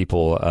from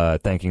people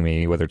thanking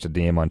me, whether it's a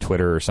DM on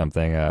Twitter or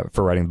something,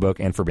 for writing the book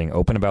and for being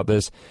open about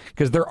this,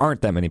 because there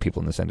aren't that many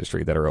people in this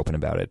industry that are open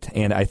about it.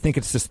 And I think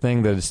it's this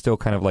thing that is still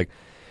kind of like,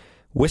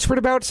 whispered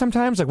about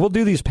sometimes. Like, we'll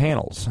do these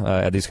panels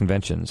at these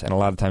conventions, and a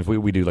lot of times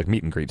we do like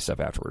meet and greet stuff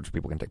afterwards.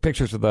 People can take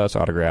pictures with us,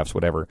 autographs,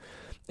 whatever.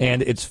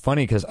 And it's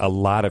funny because a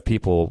lot of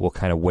people will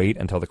kind of wait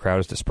until the crowd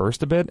is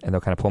dispersed a bit, and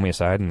they'll kind of pull me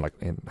aside and like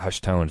in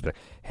hushed tones, be like,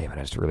 "Hey man,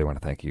 I just really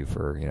want to thank you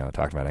for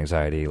talking about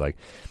anxiety. Like,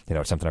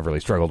 it's something I've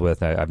really struggled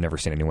with. I've never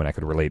seen anyone I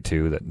could relate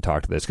to that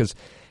talk to this, because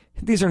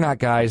these are not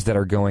guys that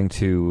are going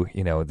to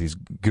these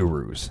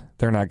gurus.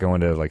 They're not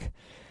going to like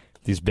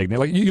these big,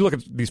 like you look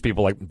at these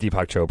people like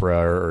Deepak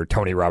Chopra or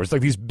Tony Robbins,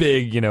 like these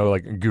big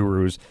like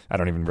gurus. I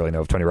don't even really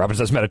know if Tony Robbins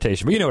does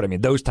meditation, but you know what I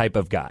mean. Those type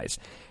of guys.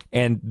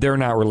 And they're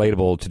not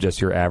relatable to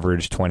just your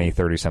average 20,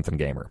 30-something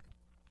gamer.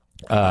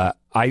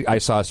 I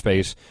saw a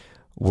space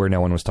where no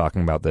one was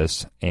talking about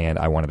this, and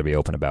I wanted to be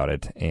open about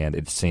it. And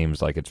it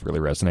seems like it's really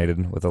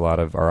resonated with a lot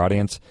of our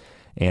audience.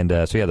 And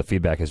so, yeah, the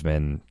feedback has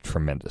been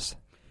tremendous.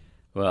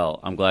 Well,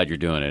 I'm glad you're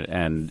doing it.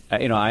 And,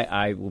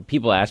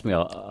 people ask me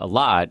a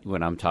lot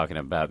when I'm talking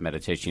about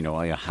meditation,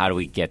 how do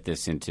we get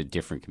this into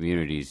different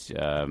communities?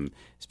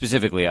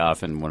 Specifically,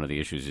 often one of the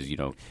issues is,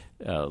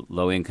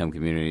 low-income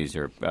communities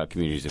or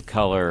communities of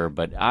color.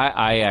 But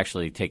I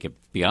actually take it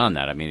beyond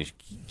that. I mean, it's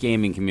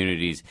gaming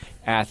communities,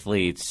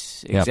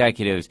 athletes,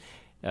 executives,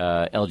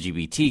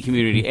 LGBT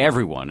community,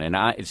 everyone.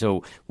 And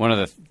so one of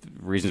the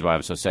reasons why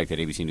I'm so psyched that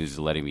ABC News is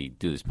letting me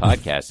do this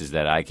podcast is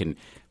that I can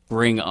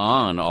bring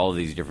on all of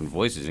these different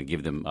voices and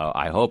give them,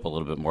 I hope, a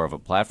little bit more of a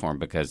platform,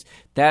 because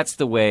that's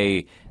the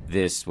way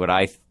this, what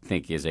I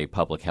think is a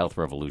public health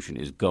revolution,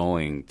 is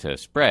going to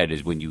spread,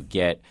 is when you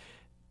get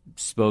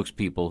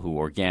spokespeople who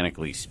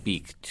organically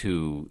speak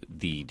to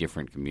the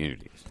different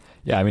communities.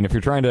 Yeah, I mean, if you're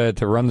trying to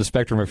run the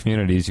spectrum of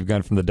communities, you've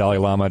gone from the Dalai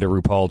Lama to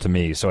RuPaul to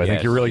me. So I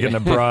think you're really getting a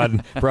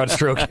broad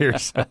stroke here.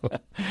 So.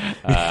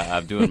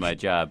 I'm doing my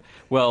job.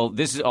 Well,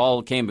 this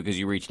all came because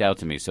you reached out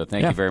to me. So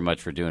thank you very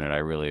much for doing it. I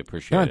really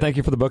appreciate it. And thank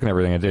you for the book and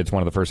everything. It's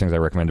one of the first things I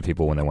recommend to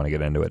people when they want to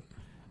get into it.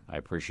 I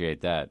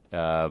appreciate that.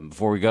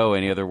 Before we go,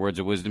 any other words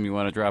of wisdom you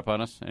want to drop on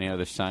us? Any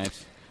other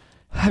science?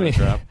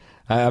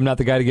 I'm not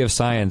the guy to give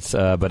science,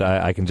 but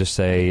I can just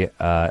say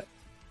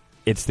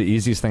it's the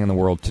easiest thing in the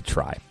world to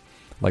try.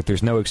 Like,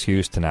 there's no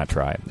excuse to not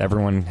try.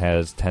 Everyone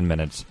has 10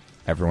 minutes.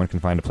 Everyone can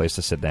find a place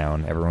to sit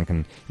down. Everyone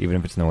can, even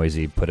if it's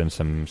noisy, put in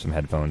some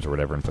headphones or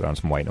whatever and put on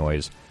some white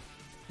noise.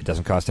 It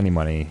doesn't cost any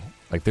money.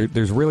 Like,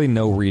 there's really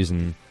no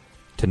reason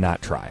to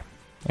not try.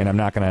 And I'm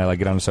not going to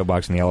get on a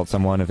soapbox and yell at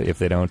someone if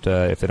they don't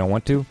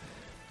want to.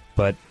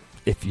 But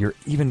if you're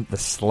even the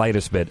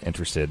slightest bit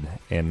interested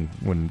in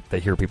when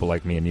they hear people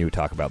like me and you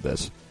talk about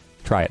this,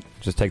 try it.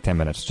 Just take 10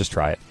 minutes. Just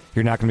try it.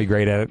 You're not going to be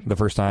great at it the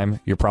first time.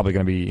 You're probably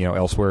going to be,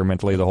 elsewhere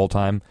mentally the whole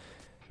time.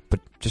 But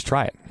just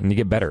try it, and you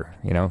get better.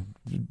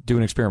 Do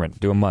an experiment.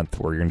 Do a month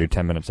where you're going to do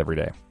 10 minutes every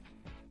day.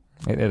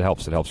 It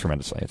helps. It helps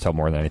tremendously. It's helped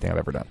more than anything I've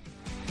ever done.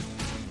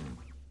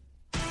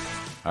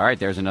 All right,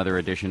 there's another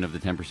edition of the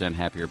 10%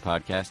 Happier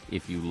podcast.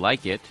 If you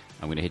like it,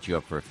 I'm going to hit you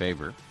up for a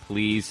favor.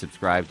 Please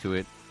subscribe to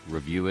it,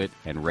 review it,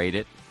 and rate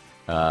it.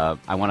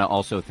 I want to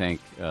also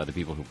thank the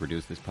people who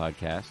produce this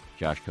podcast: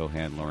 Josh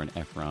Cohan, Lauren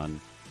Efron,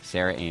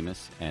 Sarah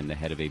Amos, and the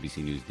head of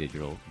ABC News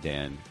Digital,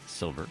 Dan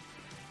Silver.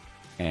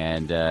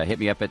 And hit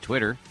me up at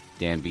Twitter,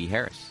 Dan B.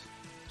 Harris.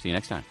 See you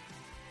next time.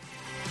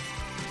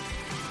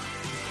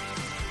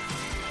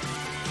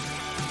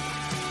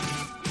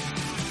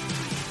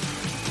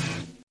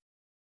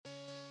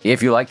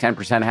 If you like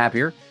 10%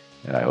 Happier,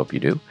 and I hope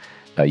you do,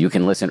 you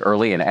can listen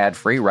early and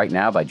ad-free right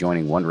now by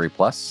joining Wondery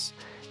Plus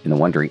in the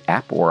Wondery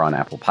app or on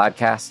Apple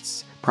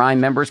Podcasts. Prime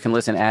members can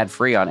listen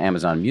ad-free on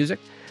Amazon Music.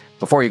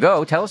 Before you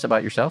go, tell us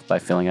about yourself by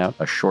filling out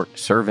a short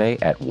survey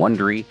at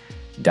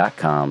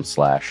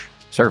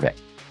Wondery.com/survey.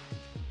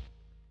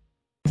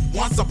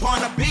 Once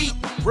upon a beat.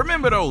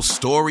 Remember those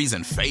stories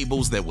and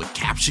fables that would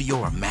capture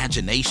your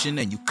imagination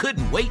and you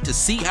couldn't wait to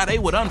see how they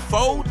would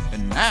unfold?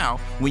 And now,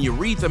 when you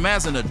read them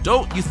as an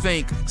adult, you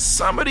think,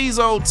 some of these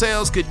old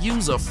tales could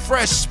use a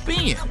fresh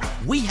spin.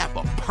 We have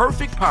a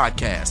perfect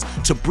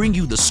podcast to bring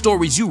you the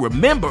stories you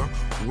remember,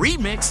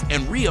 remix,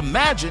 and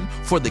reimagine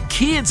for the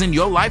kids in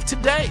your life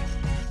today.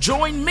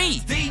 Join me,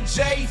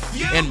 DJ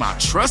Few, and my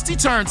trusty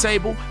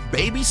turntable,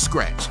 Baby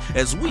Scratch,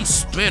 as we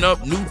spin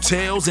up new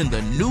tales in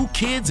the New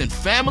Kids and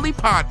Family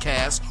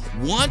podcast,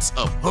 Once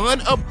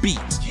Upon a Beat.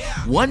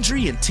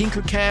 Wondery and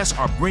Tinkercast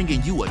are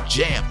bringing you a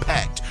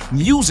jam-packed,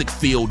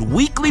 music-filled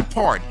weekly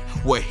party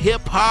where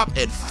hip-hop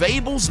and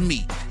fables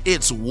meet.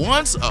 It's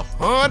Once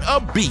Upon a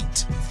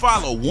Beat.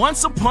 Follow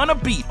Once Upon a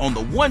Beat on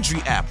the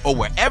Wondery app or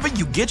wherever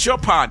you get your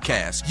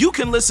podcasts. You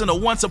can listen to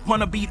Once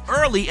Upon a Beat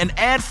early and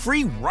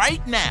ad-free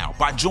right now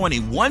by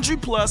joining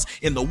Wondery Plus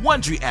in the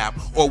Wondery app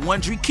or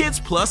Wondery Kids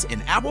Plus in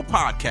Apple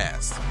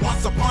Podcasts.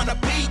 Once Upon a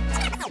Beat.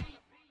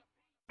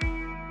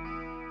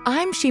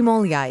 I'm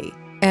Shimol Yai,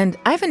 and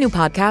I have a new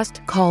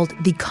podcast called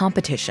The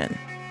Competition.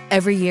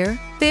 Every year,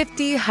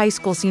 50 high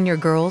school senior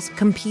girls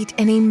compete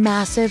in a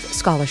massive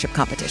scholarship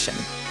competition.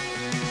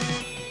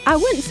 I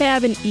wouldn't say I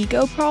have an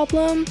ego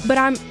problem, but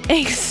I'm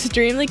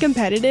extremely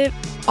competitive.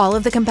 All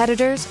of the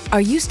competitors are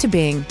used to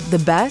being the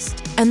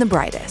best and the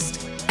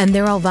brightest. and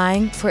they're all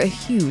vying for a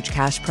huge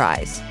cash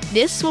prize.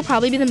 This will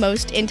probably be the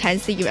most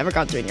intense thing you've ever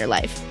gone through in your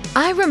life.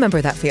 I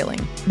remember that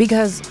feeling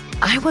because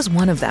I was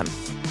one of them.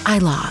 I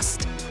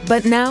lost.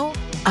 But now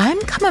I'm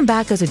coming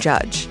back as a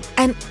judge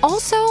and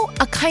also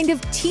a kind of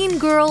teen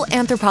girl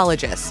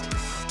anthropologist.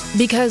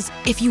 Because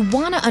if you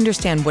want to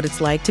understand what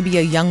it's like to be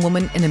a young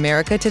woman in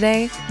America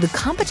today, the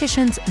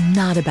competition's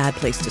not a bad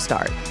place to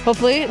start.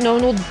 Hopefully, no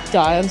one will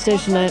die on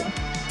stage tonight.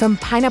 From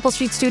Pineapple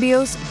Street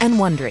Studios and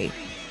Wondery,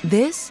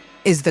 this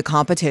is The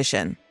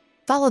Competition.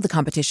 Follow The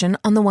Competition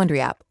on the Wondery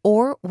app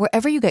or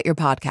wherever you get your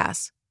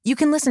podcasts. You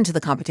can listen to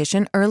The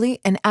Competition early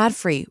and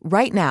ad-free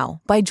right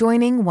now by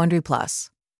joining Wondery Plus.